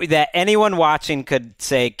 That anyone watching could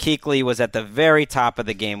say Kuechly was at the very top of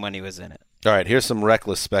the game when he was in it. All right, here's some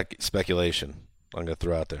reckless speculation I'm going to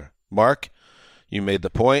throw out there. Mark, you made the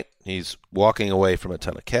point. He's walking away from a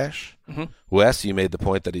ton of cash. Mm-hmm. Wes, you made the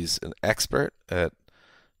point that he's an expert at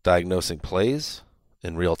diagnosing plays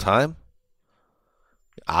in real time.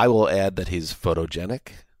 I will add that he's photogenic.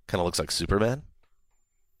 Kind of looks like Superman.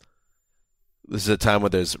 This is a time where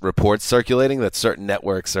there's reports circulating that certain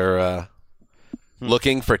networks are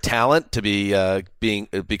looking for talent to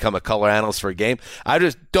become a color analyst for a game.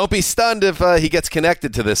 Don't be stunned if he gets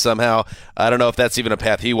connected to this somehow. I don't know if that's even a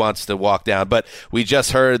path he wants to walk down. But we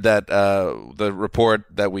just heard that the report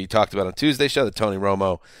that we talked about on Tuesday's show that Tony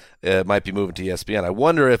Romo might be moving to ESPN. I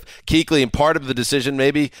wonder if Kuechly, and part of the decision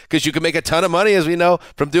maybe, because you can make a ton of money, as we know,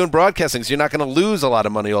 from doing broadcasting, so you're not going to lose a lot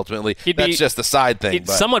of money ultimately. That's just a side thing. He'd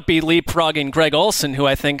somewhat be leapfrogging Greg Olson, who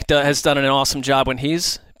I think has done an awesome job when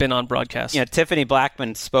he's been on broadcast. Tiffany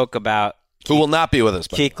Blackman spoke about who will not be with us,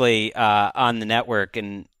 Kuechly on the network,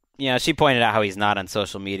 and she pointed out how he's not on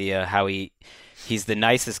social media, how he's the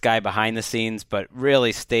nicest guy behind the scenes, but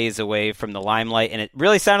really stays away from the limelight. And it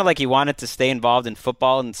really sounded like he wanted to stay involved in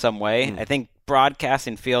football in some way. I think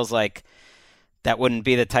broadcasting feels like that wouldn't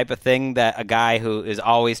be the type of thing that a guy who is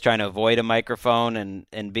always trying to avoid a microphone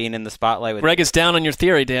and being in the spotlight with. Greg is down on your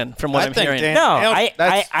theory, Dan, from what I'm hearing. There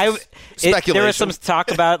was some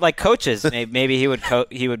talk about like coaches. Maybe he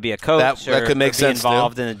would be a coach that could make sense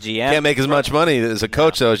involved too. in a GM. Can't make as much money as a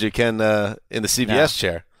coach though as you can in the CBS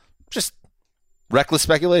chair. Just reckless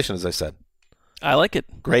speculation, as I said. I like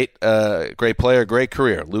it. Great player, great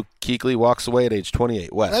career. Luke Kuechly walks away at age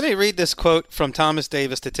 28. Wes. Let me read this quote from Thomas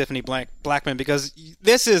Davis to Tiffany Blackman, because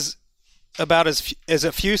this is about as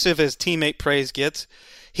effusive as teammate praise gets.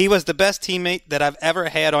 He was the best teammate that I've ever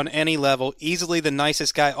had on any level, easily the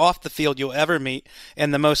nicest guy off the field you'll ever meet,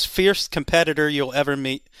 and the most fierce competitor you'll ever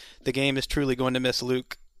meet. The game is truly going to miss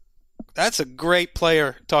Luke. That's a great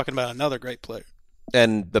player talking about another great player.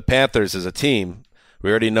 And the Panthers as a team, we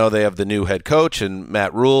already know they have the new head coach and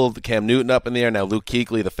Matt Rule, Cam Newton up in the air. Now Luke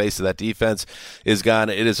Kuechly, the face of that defense, is gone.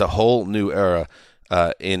 It is a whole new era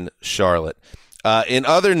in Charlotte. In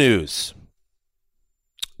other news,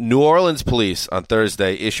 New Orleans police on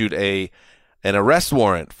Thursday issued an arrest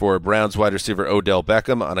warrant for Browns wide receiver Odell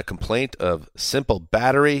Beckham on a complaint of simple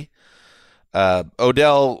battery.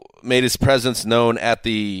 Odell made his presence known at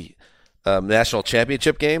the national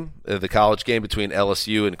championship game, the college game between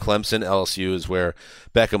LSU and Clemson. LSU is where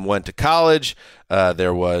Beckham went to college.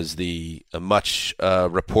 There was the much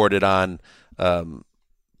reported on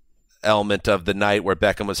element of the night where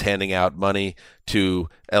Beckham was handing out money to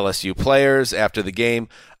LSU players after the game.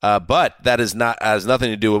 But that has nothing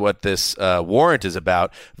to do with what this warrant is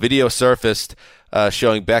about. Video surfaced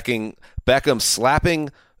showing Beckham slapping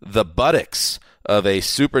the buttocks of a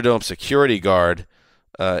Superdome security guard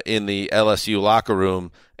in the LSU locker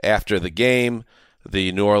room after the game.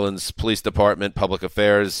 The New Orleans Police Department, Public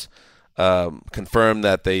Affairs, confirmed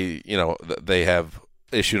that they have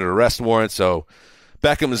issued an arrest warrant. So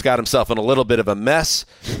Beckham has got himself in a little bit of a mess.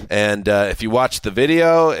 And if you watch the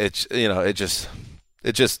video, it's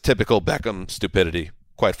just typical Beckham stupidity,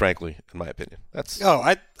 quite frankly, in my opinion.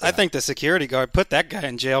 I think the security guard put that guy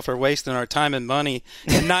in jail for wasting our time and money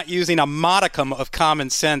and not using a modicum of common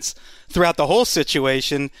sense throughout the whole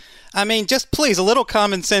situation. I mean, just please, a little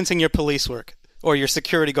common sense in your police work or your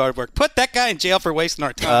security guard work. Put that guy in jail for wasting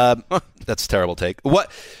our time. That's a terrible take.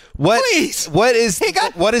 What? Please. He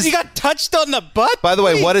got touched on the butt? By the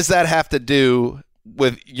way, what does that have to do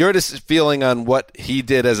with your feeling on what he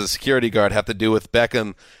did as a security guard have to do with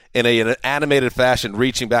Beckham in an animated fashion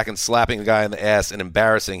reaching back and slapping the guy in the ass and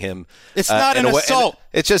embarrassing him? It's not an assault.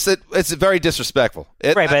 It's just that it's very disrespectful.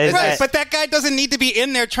 But that guy doesn't need to be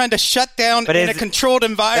in there trying to shut down in a controlled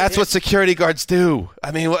environment. That's what security guards do.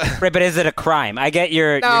 I mean, right? But is it a crime? I get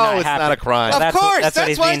you're not it's happy. not a crime. Of course, that's what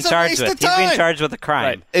he's being charged with. He's being charged with a crime.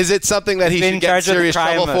 Right. Is it something that he should get in serious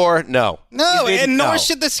trouble for? No. No, and nor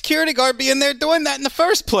should the security guard be in there doing that in the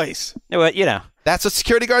first place. Well, that's what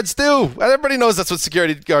security guards do. Everybody knows that's what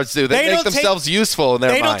security guards do. They make themselves useful in their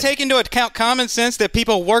mind. They don't take into account common sense that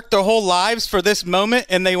people work their whole lives for this moment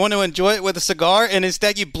and they want to enjoy it with a cigar, and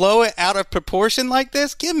instead you blow it out of proportion like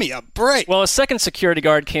this? Give me a break. Well, a second security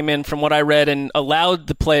guard came in, from what I read, and allowed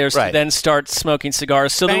the players to then start smoking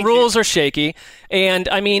cigars. So the rules are shaky. And,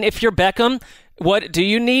 I mean, if you're Beckham, what do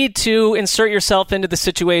you need to insert yourself into the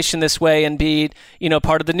situation this way and be,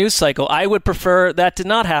 part of the news cycle? I would prefer that did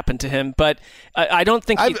not happen to him, but I don't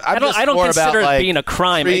think I don't consider it being a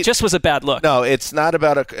crime. It just was a bad look. No, it's not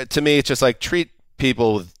about to me. It's just like treat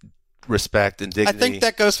people with respect and dignity. I think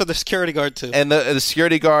that goes for the security guard too. And the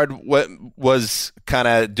security guard was kind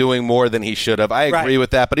of doing more than he should have. I agree with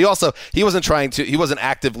that, but he wasn't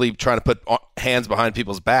actively trying to put hands behind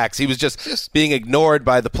people's backs. He was just being ignored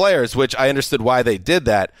by the players, which I understood why they did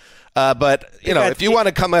that. But if you want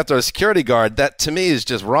to come after a security guard, that to me is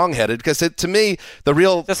just wrongheaded, because to me the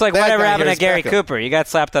real just like whatever happened to Gary Cooper. You got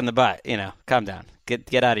slapped on the butt. Calm down.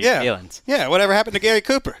 Get out of your feelings. Yeah, whatever happened to Gary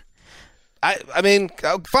Cooper. I mean,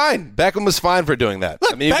 fine. Beckham was fine for doing that.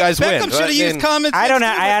 Look, I mean, you guys win. Beckham should have used common sense.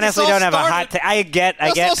 I honestly don't have a hot take. I get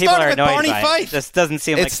people are annoyed by it. This doesn't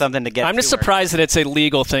seem like something to get. I'm just surprised that it's a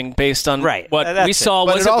legal thing based on what we saw.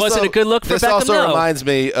 Was it a good look for Beckham? This also reminds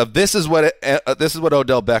me of this is what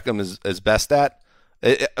Odell Beckham is best at.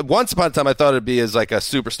 Once upon a time, I thought it'd be as like a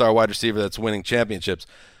superstar wide receiver that's winning championships.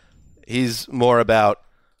 He's more about,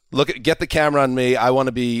 get the camera on me. I want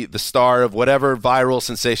to be the star of whatever viral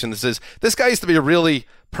sensation this is. This guy used to be a really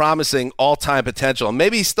promising all-time potential. And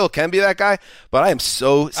maybe he still can be that guy, but I am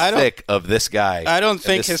so sick of this guy. I don't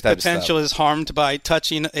think his potential is harmed by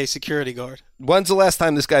touching a security guard. When's the last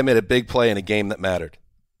time this guy made a big play in a game that mattered?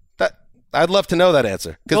 I'd love to know that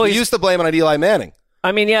answer, because we used to blame it on Eli Manning.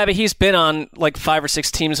 I mean, yeah, but he's been on like 5 or 6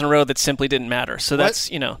 teams in a row that simply didn't matter. So that's,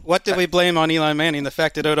 What did we blame on Eli Manning? The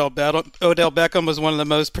fact that Odell Beckham was one of the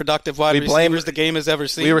most productive wide receivers the game has ever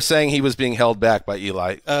seen? We were saying he was being held back by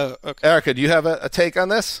Eli. Oh, okay. Erica, do you have a take on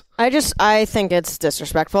this? I think it's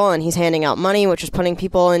disrespectful, and he's handing out money, which is putting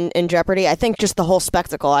people in jeopardy. I think just the whole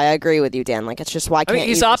spectacle. I agree with you, Dan. Like, it's just why can't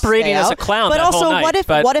he's operating as a clown? But that also, whole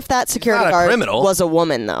night, what if that security guard was a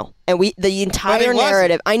woman though? And the entire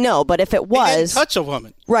narrative. I know, but if it was, he didn't touch a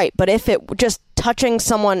woman, right? But if it just touching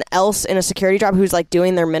someone else in a security job who's like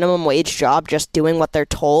doing their minimum wage job, just doing what they're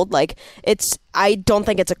told, like I don't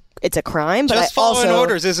think it's a crime. But just following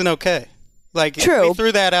orders isn't okay. Like, true. We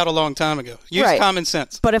threw that out a long time ago. Use common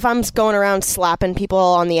sense. But if I'm going around slapping people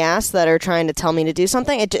on the ass that are trying to tell me to do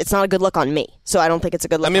something, it's not a good look on me. So I don't think it's a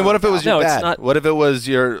good look. I mean, what if it was your dad? What if it was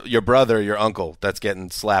your brother, your uncle that's getting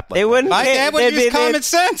slapped? They wouldn't. My dad would use common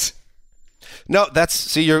sense. No,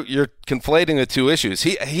 you're conflating the two issues.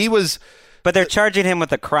 He was, but they're charging him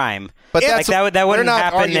with a crime. But that wouldn't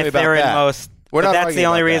happen if they were in most. But that's the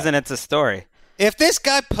only reason it's a story. If this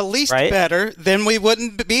guy policed better, then we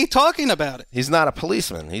wouldn't be talking about it. He's not a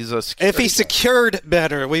policeman. He's a security If he secured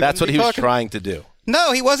better, that's what he was trying to do.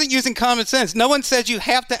 No, he wasn't using common sense. No one said you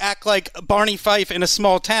have to act like Barney Fife in a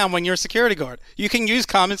small town when you're a security guard. You can use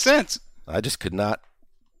common sense. I just could not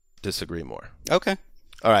disagree more. Okay.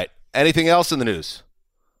 All right. Anything else in the news?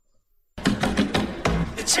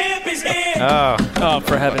 The champ is here. Oh,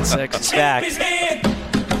 for heaven's sake. The champ is here.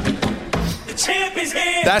 The champ is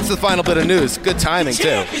here. That's the final bit of news. Good timing, The too.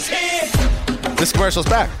 champ is here. This commercial's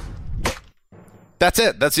back. That's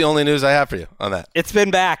it. That's the only news I have for you on that. It's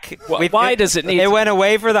been back. Why does it need It to- went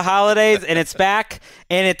away for the holidays, and it's back.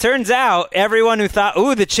 And it turns out everyone who thought,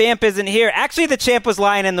 ooh, the champ isn't here. Actually, the champ was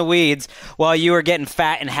lying in the weeds while you were getting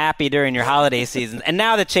fat and happy during your holiday season. And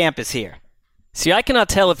now the champ is here. See, I cannot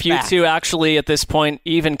tell if you Back. two actually at this point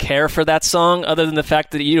even care for that song, other than the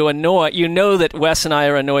fact that you know that Wes and I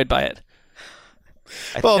are annoyed by it.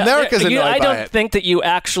 Well, America's annoyed I by don't it. think that you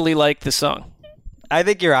actually like the song. I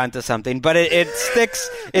think you're onto something, but it sticks.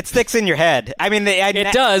 It sticks in your head. I mean,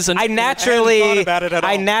 It does. And I hadn't naturally, thought about it at all.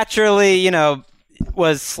 I naturally,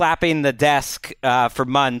 was slapping the desk for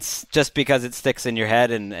months just because it sticks in your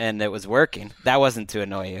head, and it was working. That wasn't to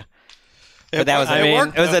annoy you, but that was.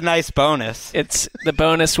 worked, it was a nice bonus. The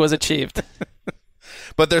bonus was achieved.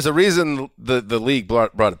 But there's a reason the league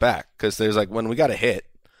brought it back, because there's like, when we got a hit,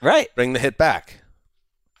 Right. bring the hit back.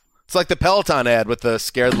 It's like the Peloton ad with the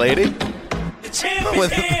scared lady. The champ is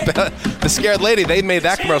With here. the scared lady, they made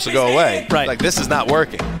that commercial go away. Right. Like, this is not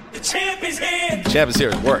working. The champ is here. Champ is here.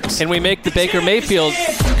 It works. And we make the Baker Mayfield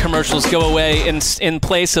commercials go away in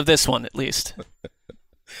place of this one, at least.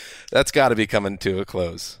 That's got to be coming to a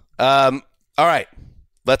close. All right.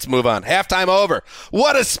 Let's move on. Halftime over.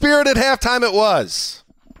 What a spirited halftime it was.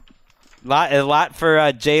 A lot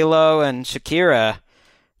for J-Lo and Shakira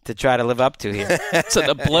to try to live up to here. It's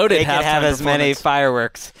a bloated They could have halftime as many performance.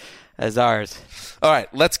 fireworks as ours. All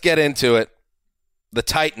right. Let's get into it. The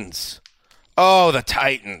Titans. Oh, the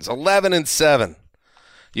Titans. 11-7.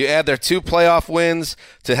 You add their 2 playoff wins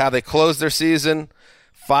to how they closed their season.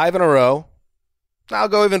 5 in a row. I'll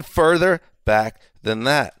go even further back than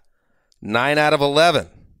that. 9 out of 11.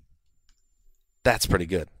 That's pretty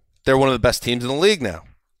good. They're one of the best teams in the league now.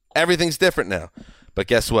 Everything's different now. But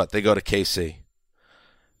guess what? They go to KC.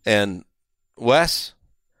 And Wes,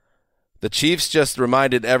 the Chiefs just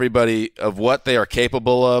reminded everybody of what they are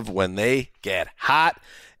capable of when they get hot.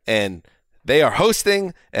 And they are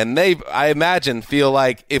hosting, and they, I imagine, feel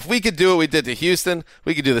like if we could do what we did to Houston,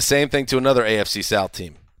 we could do the same thing to another AFC South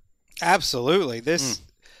team. Absolutely. This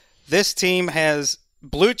team has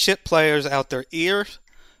blue chip players out their ears.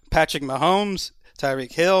 Patrick Mahomes,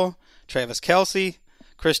 Tyreek Hill, Travis Kelce,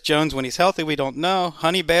 Chris Jones when he's healthy, we don't know.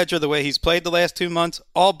 Honey Badger, the way he's played the last 2 months,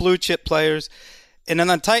 all blue chip players. And then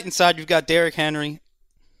on the Titans side, you've got Derrick Henry,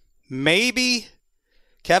 maybe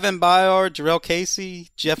Kevin Byard, Jarrell Casey,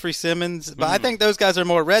 Jeffrey Simmons. But I think those guys are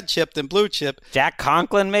more red chip than blue chip. Jack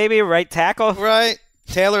Conklin, maybe, right tackle? Right.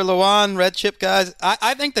 Taylor Lewan, red chip guys.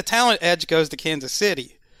 I think the talent edge goes to Kansas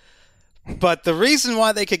City. But the reason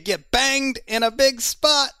why they could get banged in a big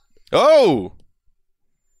spot. Oh!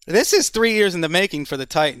 This is 3 years in the making for the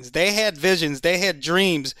Titans. They had visions. They had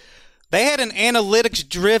dreams. They had an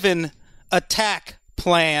analytics-driven attack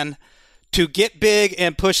plan to get big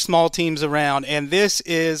and push small teams around. And this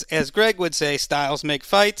is, as Greg would say, styles make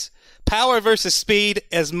fights. Power versus speed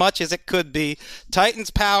as much as it could be. Titans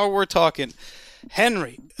power, we're talking.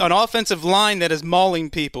 Henry, an offensive line that is mauling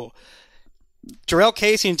people. Jarrell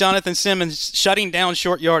Casey and Jonathan Simmons shutting down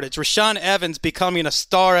short yardage. Rashaan Evans becoming a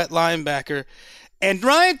star at linebacker. And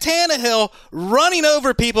Ryan Tannehill running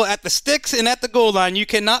over people at the sticks and at the goal line. You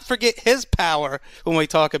cannot forget his power when we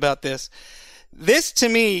talk about this. This, to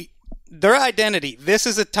me, their identity, this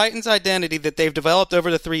is a Titans identity that they've developed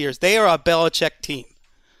over the 3 years. They are a Belichick team.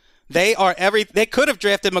 They could have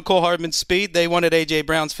drafted McCole Hardman's speed. They wanted A.J.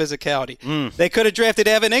 Brown's physicality. They could have drafted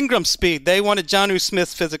Evan Ingram's speed. They wanted Jonnu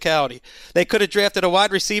Smith's physicality. They could have drafted a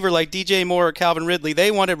wide receiver like DJ Moore or Calvin Ridley.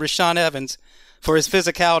 They wanted Rashaan Evans for his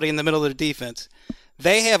physicality in the middle of the defense.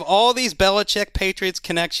 They have all these Belichick Patriots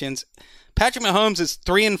connections. Patrick Mahomes is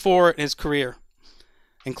 3-4 in his career,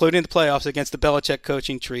 including the playoffs against the Belichick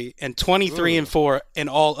coaching tree, and 23-4 in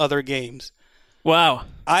all other games. Wow.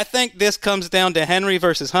 I think this comes down to Henry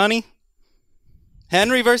versus Honey.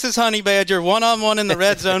 Henry versus Honey Badger, one-on-one in the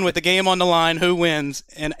red zone with the game on the line. Who wins?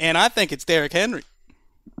 And I think it's Derrick Henry.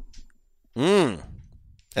 And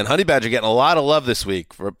Honey Badger getting a lot of love this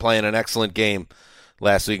week for playing an excellent game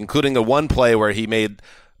last week, including the one play where he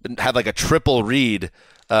had like a triple read,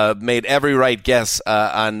 made every right guess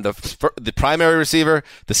on the primary receiver,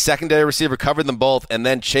 the secondary receiver, covered them both, and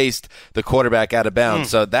then chased the quarterback out of bounds.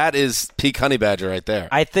 So that is peak Honey Badger right there.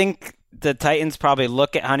 I think the Titans probably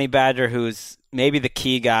look at Honey Badger, who's maybe the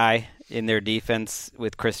key guy in their defense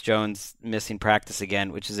with Chris Jones missing practice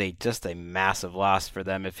again, which is just a massive loss for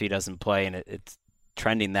them if he doesn't play, and it's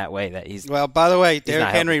trending that way. That he's Well, by the way, not Derrick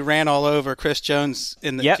helping. Henry ran all over Chris Jones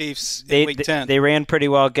in the Chiefs in Week 10. They ran pretty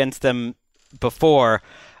well against them before,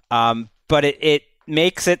 but it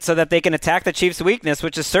makes it so that they can attack the Chiefs' weakness,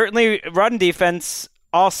 which is certainly run defense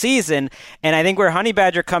all season. And I think where Honey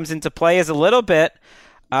Badger comes into play is a little bit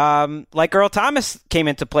like Earl Thomas came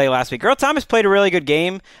into play last week. Earl Thomas played a really good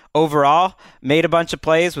game overall, made a bunch of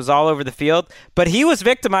plays, was all over the field, but he was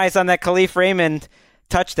victimized on that Khalif Raymond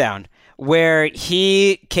touchdown where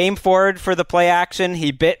he came forward for the play action.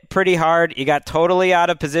 He bit pretty hard. He got totally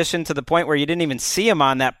out of position to the point where you didn't even see him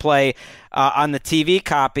on that play on the TV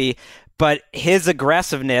copy. But his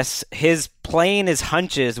aggressiveness, his playing his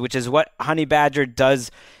hunches, which is what Honey Badger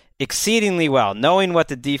does exceedingly well, knowing what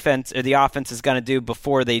the defense or the offense is going to do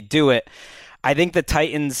before they do it. I think the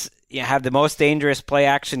Titans have the most dangerous play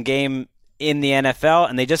action game in the NFL,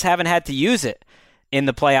 and they just haven't had to use it in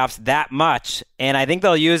the playoffs that much. And I think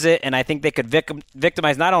they'll use it, and I think they could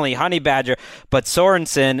victimize not only Honey Badger, but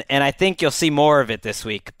Sorensen, and I think you'll see more of it this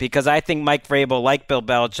week because I think Mike Vrabel, like Bill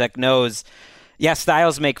Belichick, knows, yeah,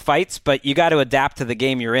 styles make fights, but you got to adapt to the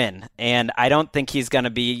game you're in. And I don't think he's going to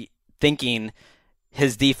be thinking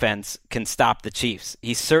his defense can stop the Chiefs.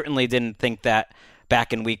 He certainly didn't think that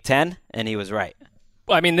back in Week 10, and he was right.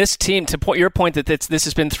 I mean, this team, to your point that this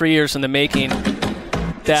has been 3 years in the making.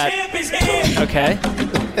 That champ is here. Okay.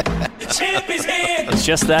 The champ is here. It's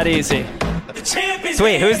just that easy. The champ is So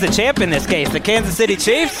wait, here. who's the champ in this case? The Kansas City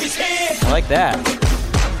Chiefs? I like that.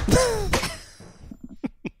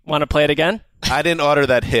 Want to play it again? I didn't order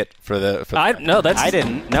that hit for the. No, that's. I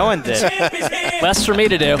didn't. No one did. Less for me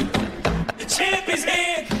to do. The champ is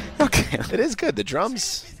here. Okay. It is good. The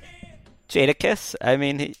drums. Jadakiss? I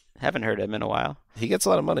mean, haven't heard him in a while. He gets a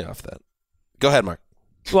lot of money off that. Go ahead, Mark.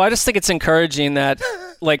 Well, I just think it's encouraging that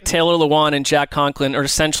like Taylor Lewan and Jack Conklin are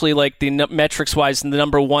essentially like the metrics-wise the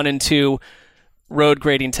number 1 and 2 road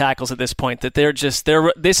grading tackles at this point. That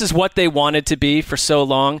this is what they wanted to be for so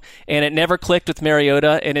long, and it never clicked with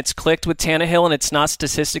Mariota, and it's clicked with Tannehill, and it's not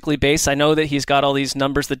statistically based. I know that he's got all these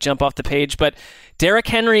numbers that jump off the page, but Derrick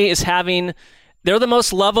Henry is having. They're the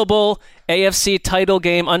most lovable AFC title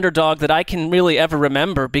game underdog that I can really ever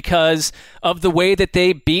remember because of the way that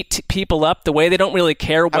they beat people up, the way they don't really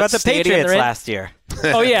care what How about the stadium Patriots they're in. last year?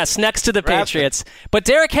 Oh, yes, next to the Patriots. But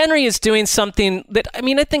Derrick Henry is doing something that, I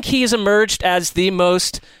mean, I think he's emerged as the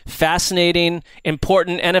most fascinating,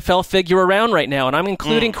 important NFL figure around right now. And I'm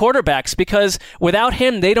including quarterbacks because without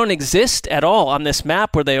him, they don't exist at all on this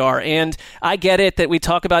map where they are. And I get it that we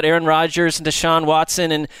talk about Aaron Rodgers and Deshaun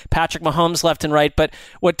Watson and Patrick Mahomes left and right. But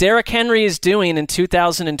what Derrick Henry is doing in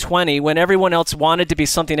 2020, when everyone else wanted to be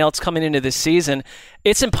something else coming into this season,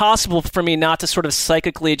 it's impossible for me not to sort of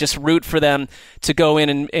psychically just root for them to go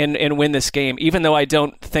in and win this game, even though I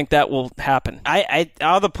don't think that will happen.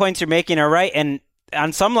 All the points you're making are right, and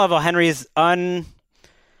on some level, Henry is unguardable,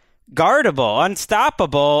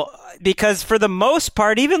 unstoppable, because for the most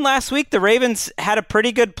part, even last week, the Ravens had a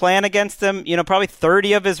pretty good plan against him. You know, probably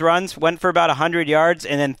 30 of his runs went for about 100 yards,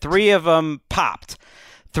 and then 3 of them popped.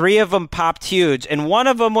 3 of them popped huge, and one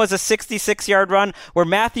of them was a 66-yard run where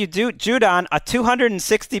Matthew Judon, a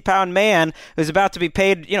 260-pound man who's about to be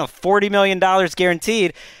paid, $40 million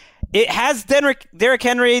guaranteed, it has Derrick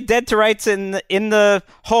Henry dead to rights in the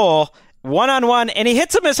hole, one-on-one, and he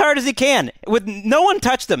hits him as hard as he can. With no one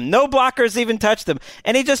touched him, no blockers even touched him,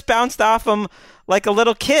 and he just bounced off him like a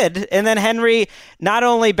little kid, and then Henry not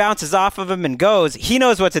only bounces off of him and goes, he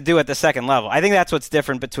knows what to do at the second level. I think that's what's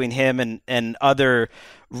different between him and other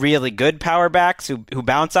really good power backs who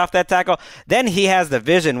bounce off that tackle. Then he has the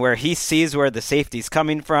vision where he sees where the safety's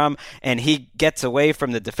coming from, and he gets away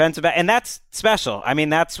from the defensive back, and that's special. I mean,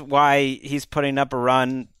 that's why he's putting up a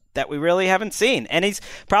run that we really haven't seen, and he's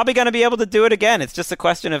probably going to be able to do it again. It's just a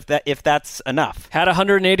question of if that's enough. Had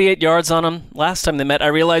 188 yards on him last time they met. I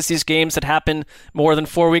realize these games that happened more than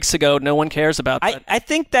 4 weeks ago, no one cares about. I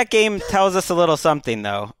think that game tells us a little something,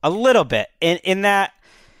 though, a little bit, in that,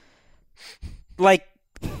 like,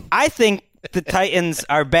 I think the Titans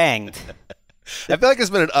are banged. I feel like there's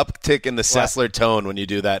been an uptick in the Sessler tone when you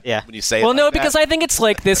do that. Yeah. When you say well, it no, like because that. I think it's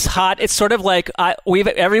like this hot. It's sort of like there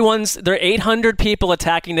are 800 people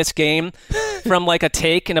attacking this game from like a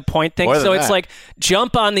take and a point thing. So it's like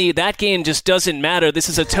jump on that game just doesn't matter. This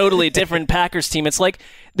is a totally different Packers team. It's like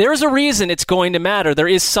there's a reason it's going to matter. There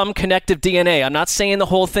is some connective DNA. I'm not saying the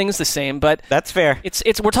whole thing's the same, but that's fair.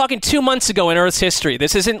 It's we're talking 2 months ago in Earth's history.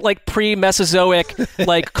 This isn't like pre-Mesozoic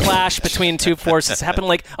like clash between two forces. It happened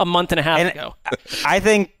like a month and a half ago. I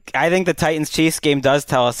think the Titans-Chiefs game does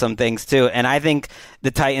tell us some things too, and I think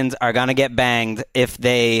the Titans are going to get banged if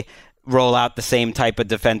they roll out the same type of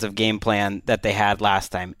defensive game plan that they had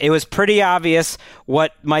last time. It was pretty obvious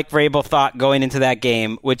what Mike Vrabel thought going into that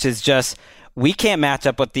game, which is just, we can't match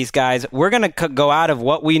up with these guys. We're going to go out of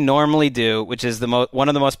what we normally do, which is one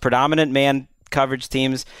of the most predominant man coverage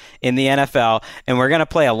teams in the NFL, and we're going to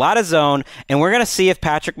play a lot of zone, and we're going to see if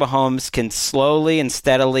Patrick Mahomes can slowly and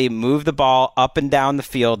steadily move the ball up and down the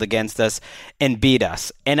field against us and beat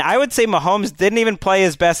us. And I would say Mahomes didn't even play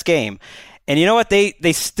his best game. And you know what? They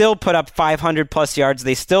still put up 500-plus yards.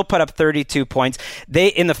 They still put up 32 points.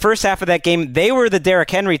 In the first half of that game, they were the Derrick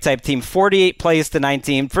Henry type team, 48 plays to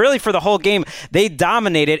 19. Really, for the whole game, they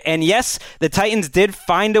dominated. And yes, the Titans did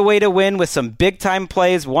find a way to win with some big-time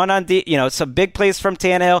plays, some big plays from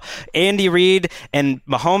Tannehill, Andy Reid, and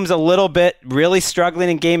Mahomes a little bit, really struggling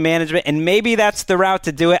in game management. And maybe that's the route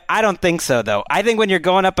to do it. I don't think so, though. I think when you're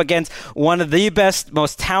going up against one of the best,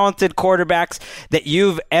 most talented quarterbacks that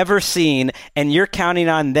you've ever seen, and you're counting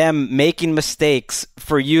on them making mistakes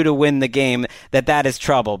for you to win the game, that is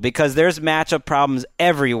trouble, because there's matchup problems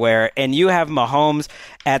everywhere, and you have Mahomes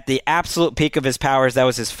at the absolute peak of his powers. That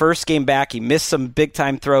was his first game back. He missed some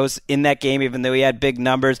big-time throws in that game, even though he had big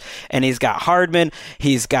numbers, and he's got Hardman,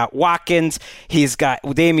 he's got Watkins, he's got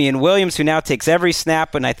Damian Williams, who now takes every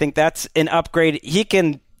snap, and I think that's an upgrade. He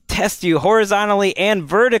can test you horizontally and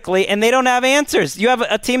vertically, and they don't have answers. You have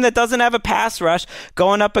a team that doesn't have a pass rush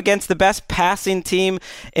going up against the best passing team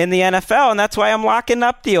in the NFL, and that's why I'm locking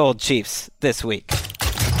up the old Chiefs this week.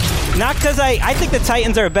 Not because I think the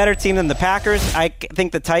Titans are a better team than the Packers. I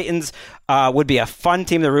think the Titans would be a fun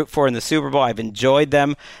team to root for in the Super Bowl. I've enjoyed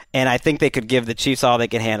them, and I think they could give the Chiefs all they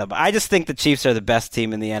can handle. But I just think the Chiefs are the best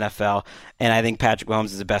team in the NFL, and I think Patrick Mahomes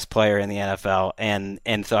is the best player in the NFL,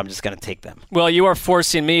 and so I'm just going to take them. Well, you are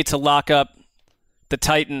forcing me to lock up the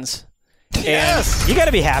Titans. Yes! You got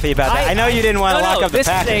to be happy about that. I know you didn't want to lock up the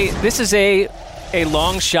Packers. This is a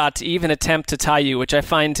long shot to even attempt to tie you, which I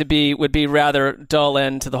find would be rather dull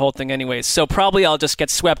end to the whole thing anyways. So probably I'll just get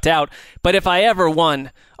swept out. But if I ever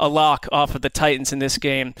won a lock off of the Titans in this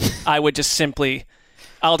game, I would just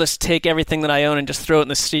I'll just take everything that I own and just throw it in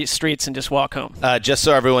the streets and just walk home. Just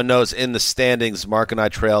so everyone knows, in the standings, Mark and I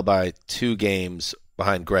trail by 2 games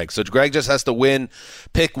behind Greg. So Greg just has to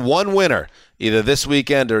pick one winner, either this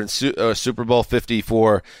weekend or in Super Bowl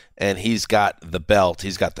 54, and he's got the belt.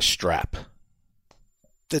 He's got the strap.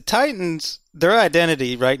 The Titans, their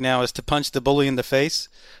identity right now is to punch the bully in the face.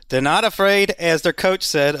 They're not afraid, as their coach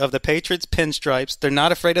said, of the Patriots' pinstripes. They're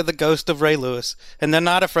not afraid of the ghost of Ray Lewis. And they're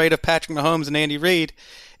not afraid of Patrick Mahomes and Andy Reid.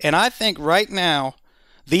 And I think right now,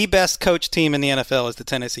 the best coach team in the NFL is the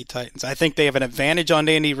Tennessee Titans. I think they have an advantage on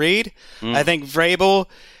Andy Reid. I think Vrabel,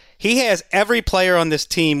 he has every player on this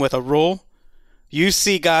team with a rule. You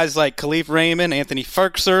see guys like Khalif Raymond, Anthony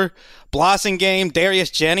Ferkser, Blossingame, Darius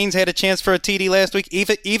Jennings had a chance for a TD last week,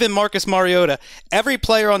 even Marcus Mariota. Every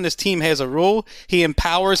player on this team has a rule. He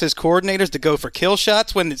empowers his coordinators to go for kill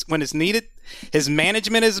shots when it's needed. His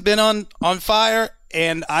management has been on fire,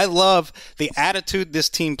 and I love the attitude this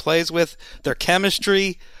team plays with, their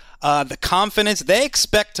chemistry, the confidence. They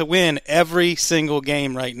expect to win every single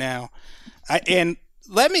game right now. And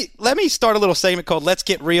let me start a little segment called Let's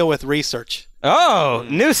Get Real with Research. Oh,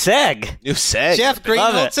 new seg. Jeff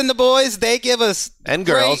Greenholtz and the boys, they give us and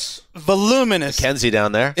girls voluminous Mackenzie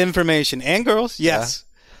down there information. And girls, yes.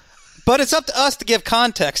 Yeah. But it's up to us to give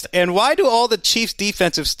context. And why do all the Chiefs'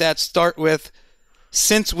 defensive stats start with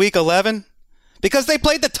since week 11? Because they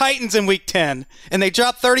played the Titans in week 10, and they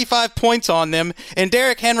dropped 35 points on them, and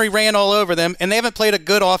Derrick Henry ran all over them, and they haven't played a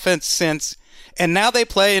good offense since. And now they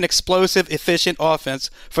play an explosive, efficient offense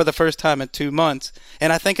for the first time in 2 months.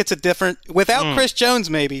 And I think it's a different, without Chris Jones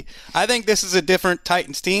maybe, I think this is a different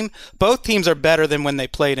Titans team. Both teams are better than when they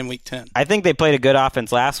played in week 10. I think they played a good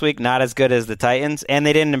offense last week, not as good as the Titans, and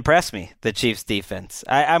they didn't impress me, the Chiefs' defense.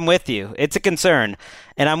 I'm with you. It's a concern.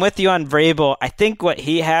 And I'm with you on Vrabel. I think what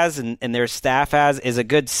he has and their staff has is a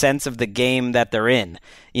good sense of the game that they're in.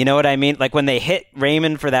 You know what I mean? Like when they hit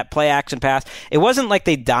Raymond for that play-action pass, it wasn't like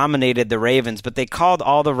they dominated the Ravens, but they called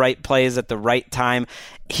all the right plays at the right time.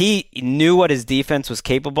 He knew what his defense was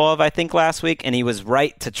capable of, I think, last week, and he was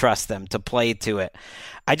right to trust them, to play to it.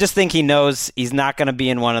 I just think he knows he's not going to be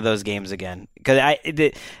in one of those games again. Because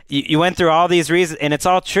you went through all these reasons, and it's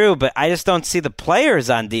all true, but I just don't see the players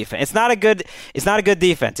on defense. It's not a good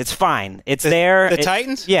defense. It's fine. It's there. The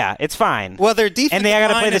Titans? Yeah, it's fine. Well, their defense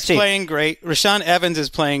line is Chiefs. Playing great. Rashaan Evans is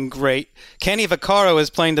playing great. Kenny Vaccaro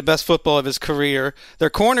is playing the best football of his career.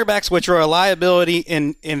 Their cornerbacks, which were a liability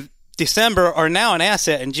in December, are now an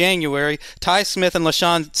asset in January. Ty Smith and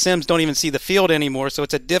LaShawn Sims don't even see the field anymore, so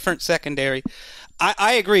it's a different secondary.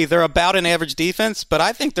 I agree. They're about an average defense, but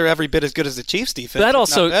I think they're every bit as good as the Chiefs' defense. That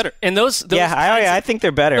also, not better. And those I think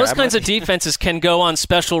they're better. Those kinds of defenses can go on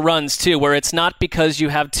special runs too, where it's not because you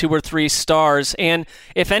have 2 or 3 stars. And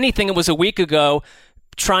if anything, it was a week ago,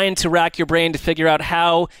 trying to rack your brain to figure out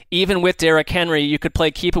how, even with Derrick Henry, you could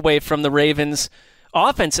play keep away from the Ravens'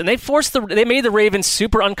 offense, and they made the Ravens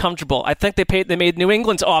super uncomfortable. I think they made New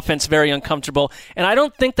England's offense very uncomfortable, and I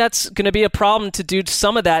don't think that's going to be a problem to do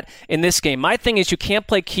some of that in this game. My thing is you can't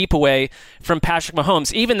play keep away from Patrick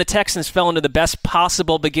Mahomes. Even the Texans fell into the best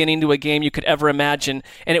possible beginning to a game you could ever imagine,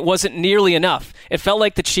 and it wasn't nearly enough. It felt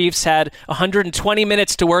like the Chiefs had 120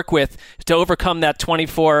 minutes to work with to overcome that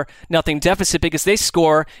 24-0 deficit because they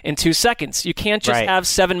score in 2 seconds. You can't just have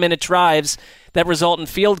 7-minute drives that result in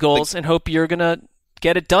field goals and hope you're going to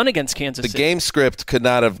get it done against Kansas City. The game script could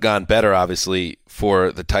not have gone better, obviously,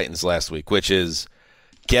 for the Titans last week, which is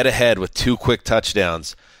get ahead with 2 quick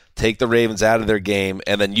touchdowns, take the Ravens out of their game,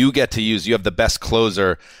 and then you have the best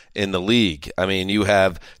closer in the league. I mean, you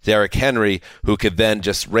have Derrick Henry, who could then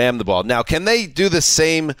just ram the ball. Now, can they do the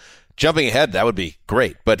same, jumping ahead, that would be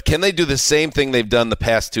great, but can they do the same thing they've done the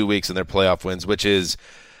past 2 weeks in their playoff wins, which is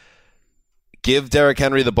give Derrick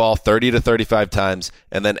Henry the ball 30 to 35 times,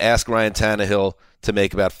 and then ask Ryan Tannehill to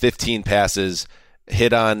make about 15 passes,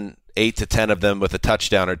 hit on 8 to 10 of them with a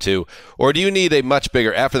touchdown or 2? Or do you need a much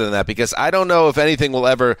bigger effort than that? Because I don't know if anything will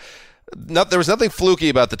ever – there was nothing fluky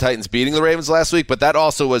about the Titans beating the Ravens last week, but that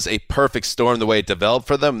also was a perfect storm the way it developed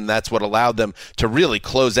for them, and that's what allowed them to really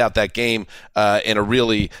close out that game in a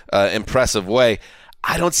really impressive way.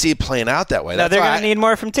 I don't see it playing out that way. No, they're going to need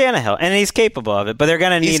more from Tannehill, and he's capable of it, but they're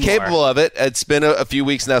going to need more. He's capable of it. It's been a few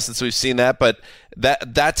weeks now since we've seen that, but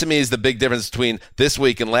that to me is the big difference between this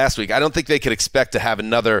week and last week. I don't think they could expect to have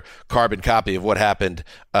another carbon copy of what happened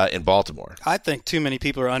in Baltimore. I think too many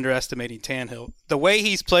people are underestimating Tannehill. The way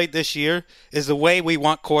he's played this year is the way we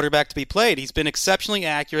want quarterback to be played. He's been exceptionally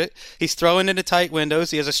accurate. He's throwing into tight windows.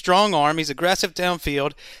 He has a strong arm. He's aggressive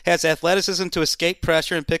downfield, has athleticism to escape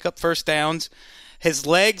pressure and pick up first downs. His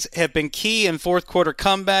legs have been key in fourth quarter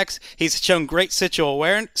comebacks. He's shown great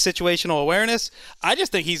situational awareness. I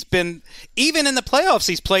just think he's been, even in the playoffs,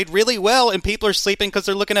 he's played really well, and people are sleeping because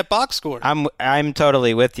they're looking at box score. I'm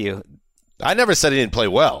totally with you. I never said he didn't play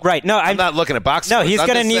well. Right. No, I'm not looking at box scores. No, he's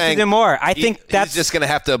going to need to do more. I think he's just going to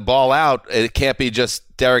have to ball out. It can't be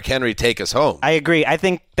just Derrick Henry take us home. I agree. I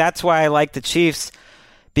think that's why I like the Chiefs,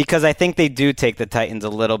 because I think they do take the Titans a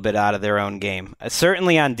little bit out of their own game.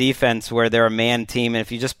 Certainly on defense, where they're a man team, and if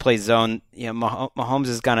you just play zone, Mahomes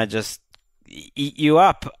is going to just eat you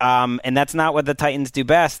up. And that's not what the Titans do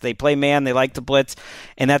best. They play man, they like to blitz,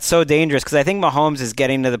 and that's so dangerous because I think Mahomes is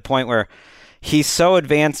getting to the point where he's so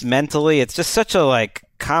advanced mentally. It's just such a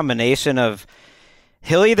combination of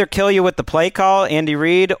he'll either kill you with the play call, Andy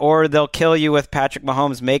Reid, or they'll kill you with Patrick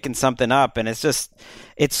Mahomes making something up. And it's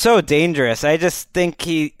so dangerous. I just think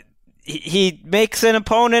he makes an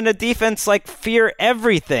opponent, a defense, fear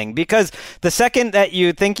everything. Because the second that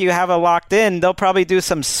you think you have a locked in, they'll probably do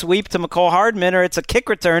some sweep to McCole Hardman, or it's a kick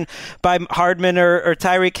return by Hardman or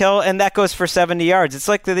Tyreek Hill, and that goes for 70 yards. It's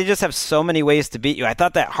like they just have so many ways to beat you. I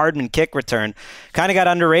thought that Hardman kick return kind of got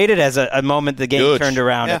underrated as a moment the game turned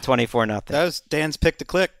around at 24-0. That was Dan's pick to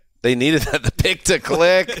click. They needed the pick to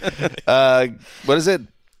click. What is it?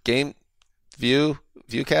 Game View?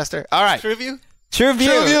 Viewcaster? All right. TrueView?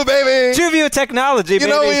 TrueView, baby. TrueView technology,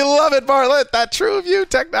 baby. You know we love it, Bartlett. That TrueView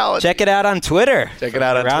technology. Check it out on Twitter. Check it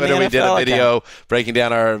out on Twitter. We did a video breaking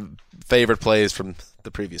down our favorite plays from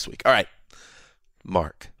the previous week. All right.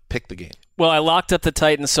 Mark, pick the game. Well, I locked up the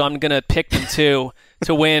Titans, so I'm going to pick them to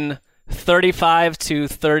win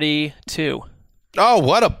 35-32. Oh,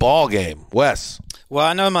 what a ball game. Wes. Well,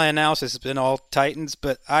 I know my analysis has been all Titans,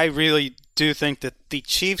 but I really do think that the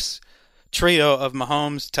Chiefs trio of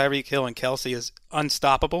Mahomes, Tyreek Hill, and Kelsey is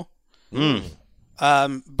unstoppable. But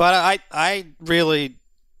I really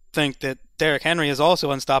think that Derrick Henry is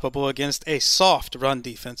also unstoppable against a soft run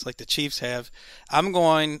defense like the Chiefs have. I'm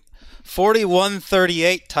going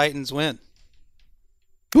 41-38 Titans win.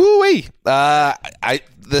 Woo-wee.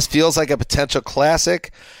 This feels like a potential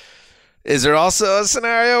classic. Is there also a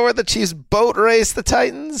scenario where the Chiefs boat race the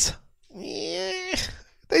Titans? Yeah.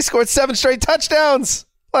 They scored 7 straight touchdowns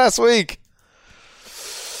last week.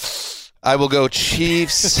 I will go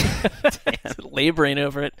Chiefs. Laboring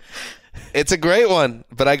over it. It's a great one,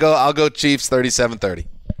 but I'll go Chiefs 37-30.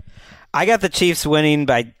 I got the Chiefs winning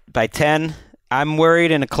by 10. I'm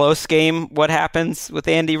worried in a close game what happens with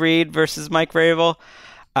Andy Reid versus Mike Vrabel.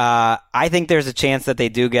 I think there's a chance that they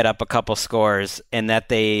do get up a couple scores and that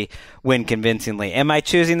they win convincingly. Am I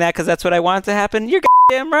choosing that because that's what I want to happen? You're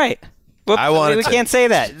goddamn right. We can't say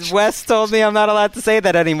that. Wes told me I'm not allowed to say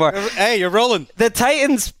that anymore. Hey, you're rolling. The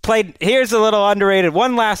Titans played. Here's a little underrated.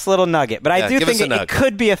 One last little nugget, but I do think it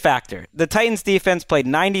could be a factor. The Titans defense played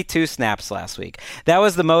 92 snaps last week. That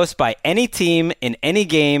was the most by any team in any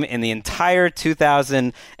game in the entire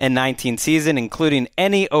 2019 season, including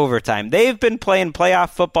any overtime. They've been playing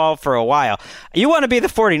playoff football for a while. You want to be the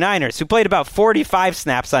 49ers, who played about 45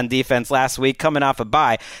 snaps on defense last week, coming off a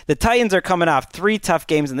bye. The Titans are coming off 3 tough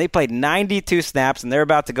games, and they played 92 snaps, and they're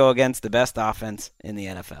about to go against the best offense in the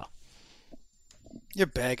NFL. You're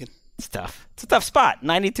bagging. It's tough. It's a tough spot.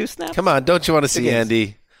 92 snaps. Come on, don't you want to see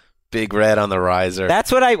Andy Big Red on the riser?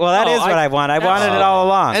 That's what I. Well, that is what I want. I wanted it all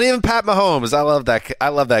along. And even Pat Mahomes, I love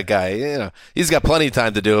that guy. You know, he's got plenty of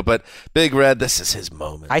time to do it. But Big Red, this is his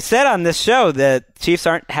moment. I said on this show that Chiefs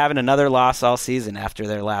aren't having another loss all season after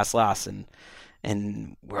their last loss,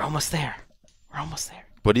 and we're almost there. We're almost there.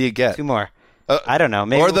 What do you get? 2 more. I don't know.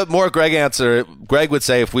 Maybe or the more Greg answer. Greg would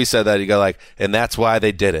say if we said that, you go like, and that's why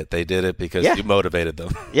they did it. They did it because you motivated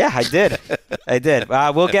them. Yeah, I did.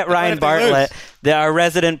 We'll get Ryan Bartlett, our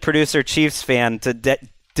resident producer, Chiefs fan, to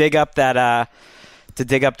dig up that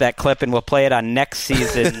clip, and we'll play it on next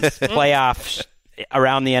season's playoff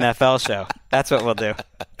around the NFL show. That's what we'll do.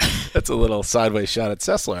 That's a little sideways shot at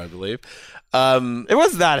Sessler, I believe. It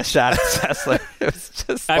was not a shot at Sessler. It was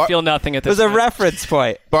just. I feel nothing at this. It was a reference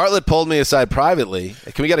point. Bartlett pulled me aside privately.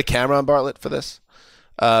 Can we get a camera on Bartlett for this?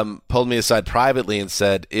 Pulled me aside privately and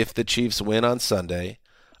said, "If the Chiefs win on Sunday,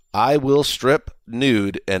 I will strip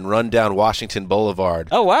nude and run down Washington Boulevard."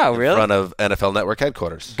 Oh wow, really? In front of NFL Network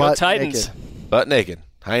headquarters. Go Titans. Butt naked.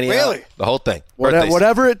 Heine really? Out, the whole thing.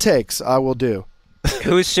 Whatever it takes, I will do.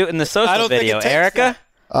 Who's shooting the social video? Erica?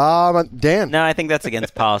 Dan. No, I think that's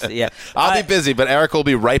against policy. Yeah, I'll be busy, but Erica will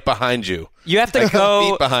be right behind you. You have to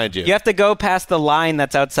go feet behind you. You have to go past the line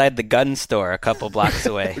that's outside the gun store a couple blocks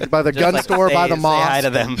away. By the gun store, by the mosque. Say hi to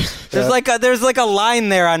them. There's like a line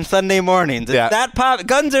there on Sunday mornings. Yeah.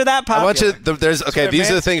 Guns are that popular. I want you. These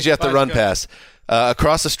are the things you have to run past.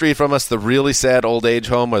 Across the street from us, the really sad old age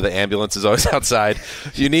home where the ambulance is always outside.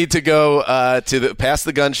 You need to go past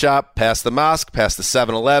the gun shop, past the mosque, past the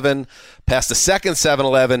 7-Eleven, past the second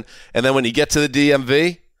 7-Eleven, and then when you get to the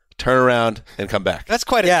DMV, turn around and come back. That's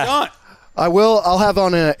quite a jaunt. I'll have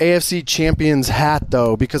on an AFC Champions hat,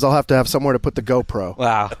 though, because I'll have to have somewhere to put the GoPro.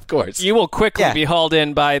 Wow. Of course. You will quickly be hauled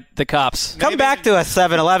in by the cops. Come back to a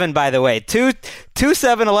 7-Eleven, by the way. Two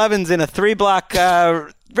 7-Elevens in a 3-block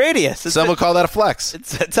radius. Some would call that a flex.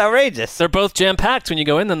 It's outrageous. They're both jam-packed when you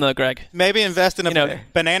go in them, though, Greg. Maybe invest in a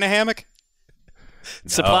banana hammock?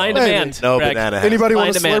 Supply and demand. No Greg. banana hammock. Anybody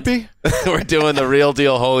want a Slurpee? We're doing the real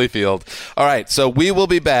deal Holyfield. All right, so we will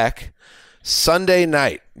be back Sunday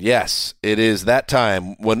night. Yes, it is that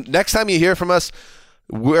time. When next time you hear from us,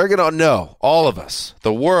 we're going to know, all of us,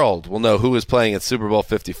 the world will know who is playing at Super Bowl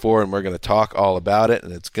 54, and we're going to talk all about it,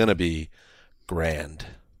 and it's going to be grand.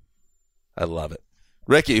 I love it.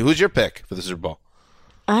 Ricky, who's your pick for the Super Bowl?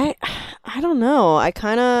 I don't know. I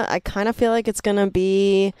kind of feel like it's going to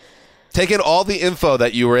be taking all the info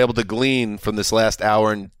that you were able to glean from this last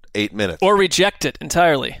hour and 8 minutes. Or reject it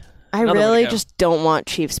entirely. I really just don't want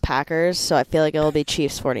Chiefs-Packers, so I feel like it'll be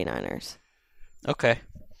Chiefs-49ers. Okay.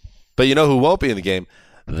 But you know who won't be in the game?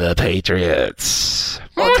 The Patriots.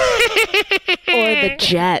 Or the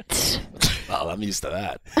Jets. Well, I'm used to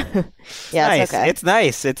that. Yeah, nice. it's okay. It's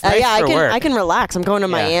nice. It's nice for work. I can relax. I'm going to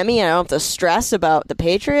Miami. I don't have to stress about the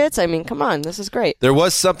Patriots. I mean, come on. This is great. There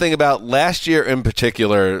was something about last year in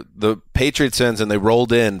particular, the Patriots fans, and they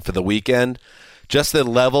rolled in for the weekend, just the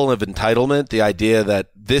level of entitlement, the idea that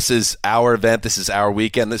this is our event, this is our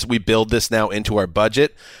weekend, we build this now into our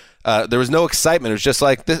budget. There was no excitement. It was just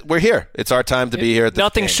like, we're here. It's our time to be here at the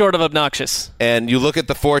Nothing game. short of obnoxious. And you look at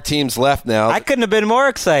the 4 teams left now. I couldn't have been more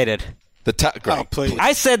excited. Please.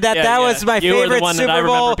 I said that was my favorite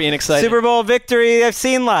Super Bowl victory I've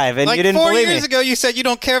seen live, and you didn't believe me. 4 years ago, you said you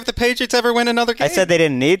don't care if the Patriots ever win another game. I said they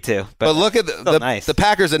didn't need to. But look at the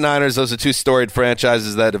Packers and Niners. Those are 2 storied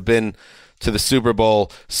franchises that have been to the Super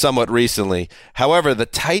Bowl somewhat recently. However, the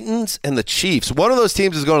Titans and the Chiefs, one of those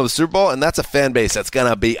teams is going to the Super Bowl, and that's a fan base that's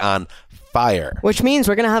going to be on fire. Which means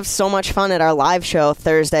we're going to have so much fun at our live show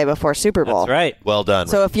Thursday before Super Bowl. That's right. Well done.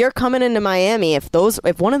 So if you're coming into Miami, if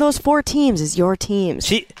one of those 4 teams is your teams,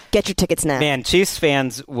 get your tickets now. Man, Chiefs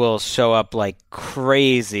fans will show up like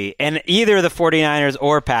crazy. And either the 49ers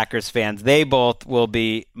or Packers fans, they both will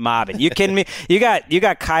be mobbing. You kidding me? You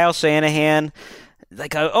got Kyle Shanahan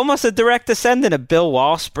almost a direct descendant of Bill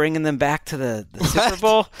Walsh, bringing them back to the Super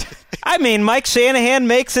Bowl. I mean, Mike Shanahan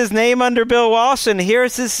makes his name under Bill Walsh, and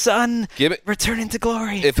here's his son returning to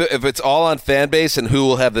glory. If it's all on fan base and who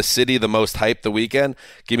will have the city the most hype the weekend,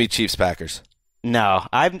 give me Chiefs-Packers. No,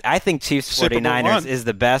 I think Chiefs 49ers is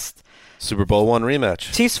the best. Super Bowl I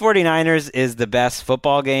rematch. Chiefs 49ers is the best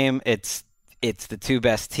football game. It's the two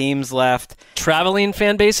best teams left. Traveling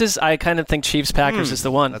fan bases, I kind of think Chiefs Packers is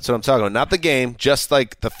the one. That's what I'm talking about. Not the game, just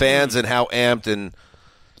like the fans and how amped and.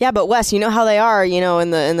 Yeah, but Wes, you know how they are. In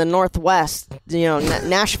the Northwest.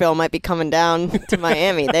 Nashville might be coming down to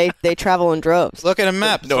Miami. They travel in droves. Look at a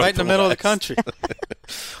map. It's right in the middle of the country.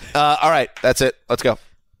 All right, that's it. Let's go.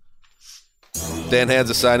 Dan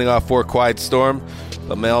Hansa signing off for Quiet Storm,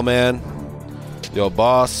 the mailman, the old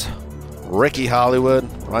boss, Ricky Hollywood,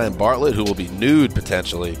 Ryan Bartlett, who will be nude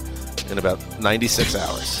potentially in about 96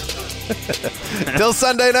 hours. Till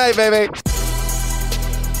Sunday night, baby.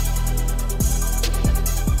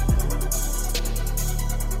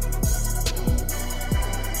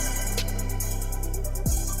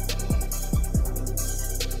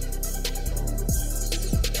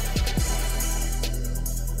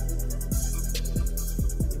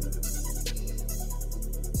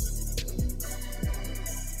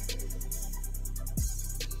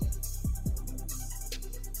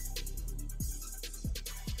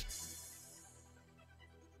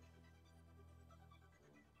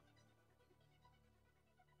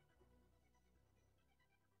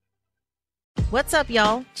 What's up,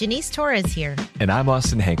 y'all? Janice Torres here. And I'm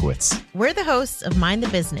Austin Hankwitz. We're the hosts of Mind the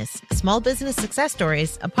Business, Small Business Success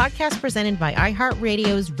Stories, a podcast presented by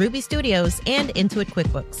iHeartRadio's Ruby Studios and Intuit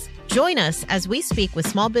QuickBooks. Join us as we speak with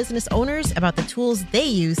small business owners about the tools they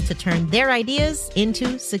use to turn their ideas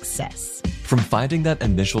into success. From finding that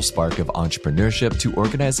initial spark of entrepreneurship to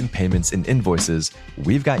organizing payments and invoices,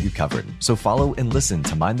 we've got you covered. So follow and listen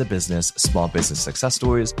to Mind the Business, Small Business Success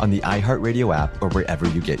Stories on the iHeartRadio app or wherever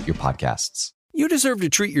you get your podcasts. You deserve to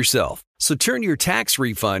treat yourself, so turn your tax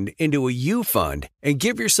refund into a U fund and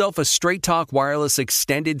give yourself a Straight Talk Wireless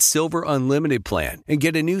Extended Silver Unlimited plan and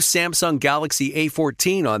get a new Samsung Galaxy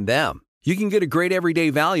A14 on them. You can get a great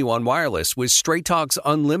everyday value on wireless with Straight Talk's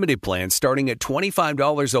Unlimited plan starting at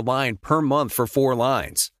 $25 a line per month for 4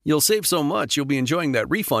 lines. You'll save so much you'll be enjoying that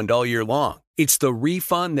refund all year long. It's the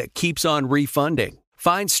refund that keeps on refunding.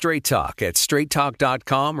 Find Straight Talk at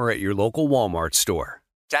straighttalk.com or at your local Walmart store.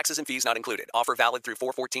 Taxes and fees not included. Offer valid through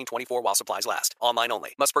 4/14/24 while supplies last. Online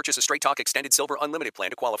only. Must purchase a Straight Talk Extended Silver Unlimited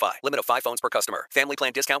plan to qualify. Limit of 5 phones per customer. Family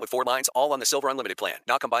plan discount with 4 lines, all on the Silver Unlimited plan.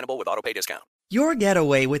 Not combinable with autopay discount. Your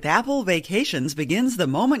getaway with Apple Vacations begins the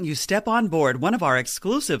moment you step on board one of our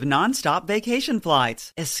exclusive nonstop vacation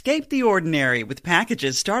flights. Escape the ordinary with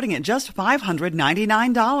packages starting at just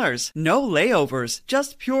 $599. No layovers,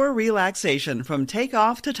 just pure relaxation from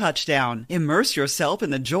takeoff to touchdown. Immerse yourself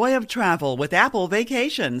in the joy of travel with Apple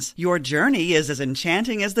Vacations. Your journey is as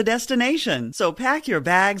enchanting as the destination, so pack your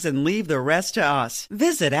bags and leave the rest to us.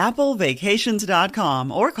 Visit applevacations.com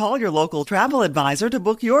or call your local travel advisor to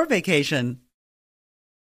book your vacation.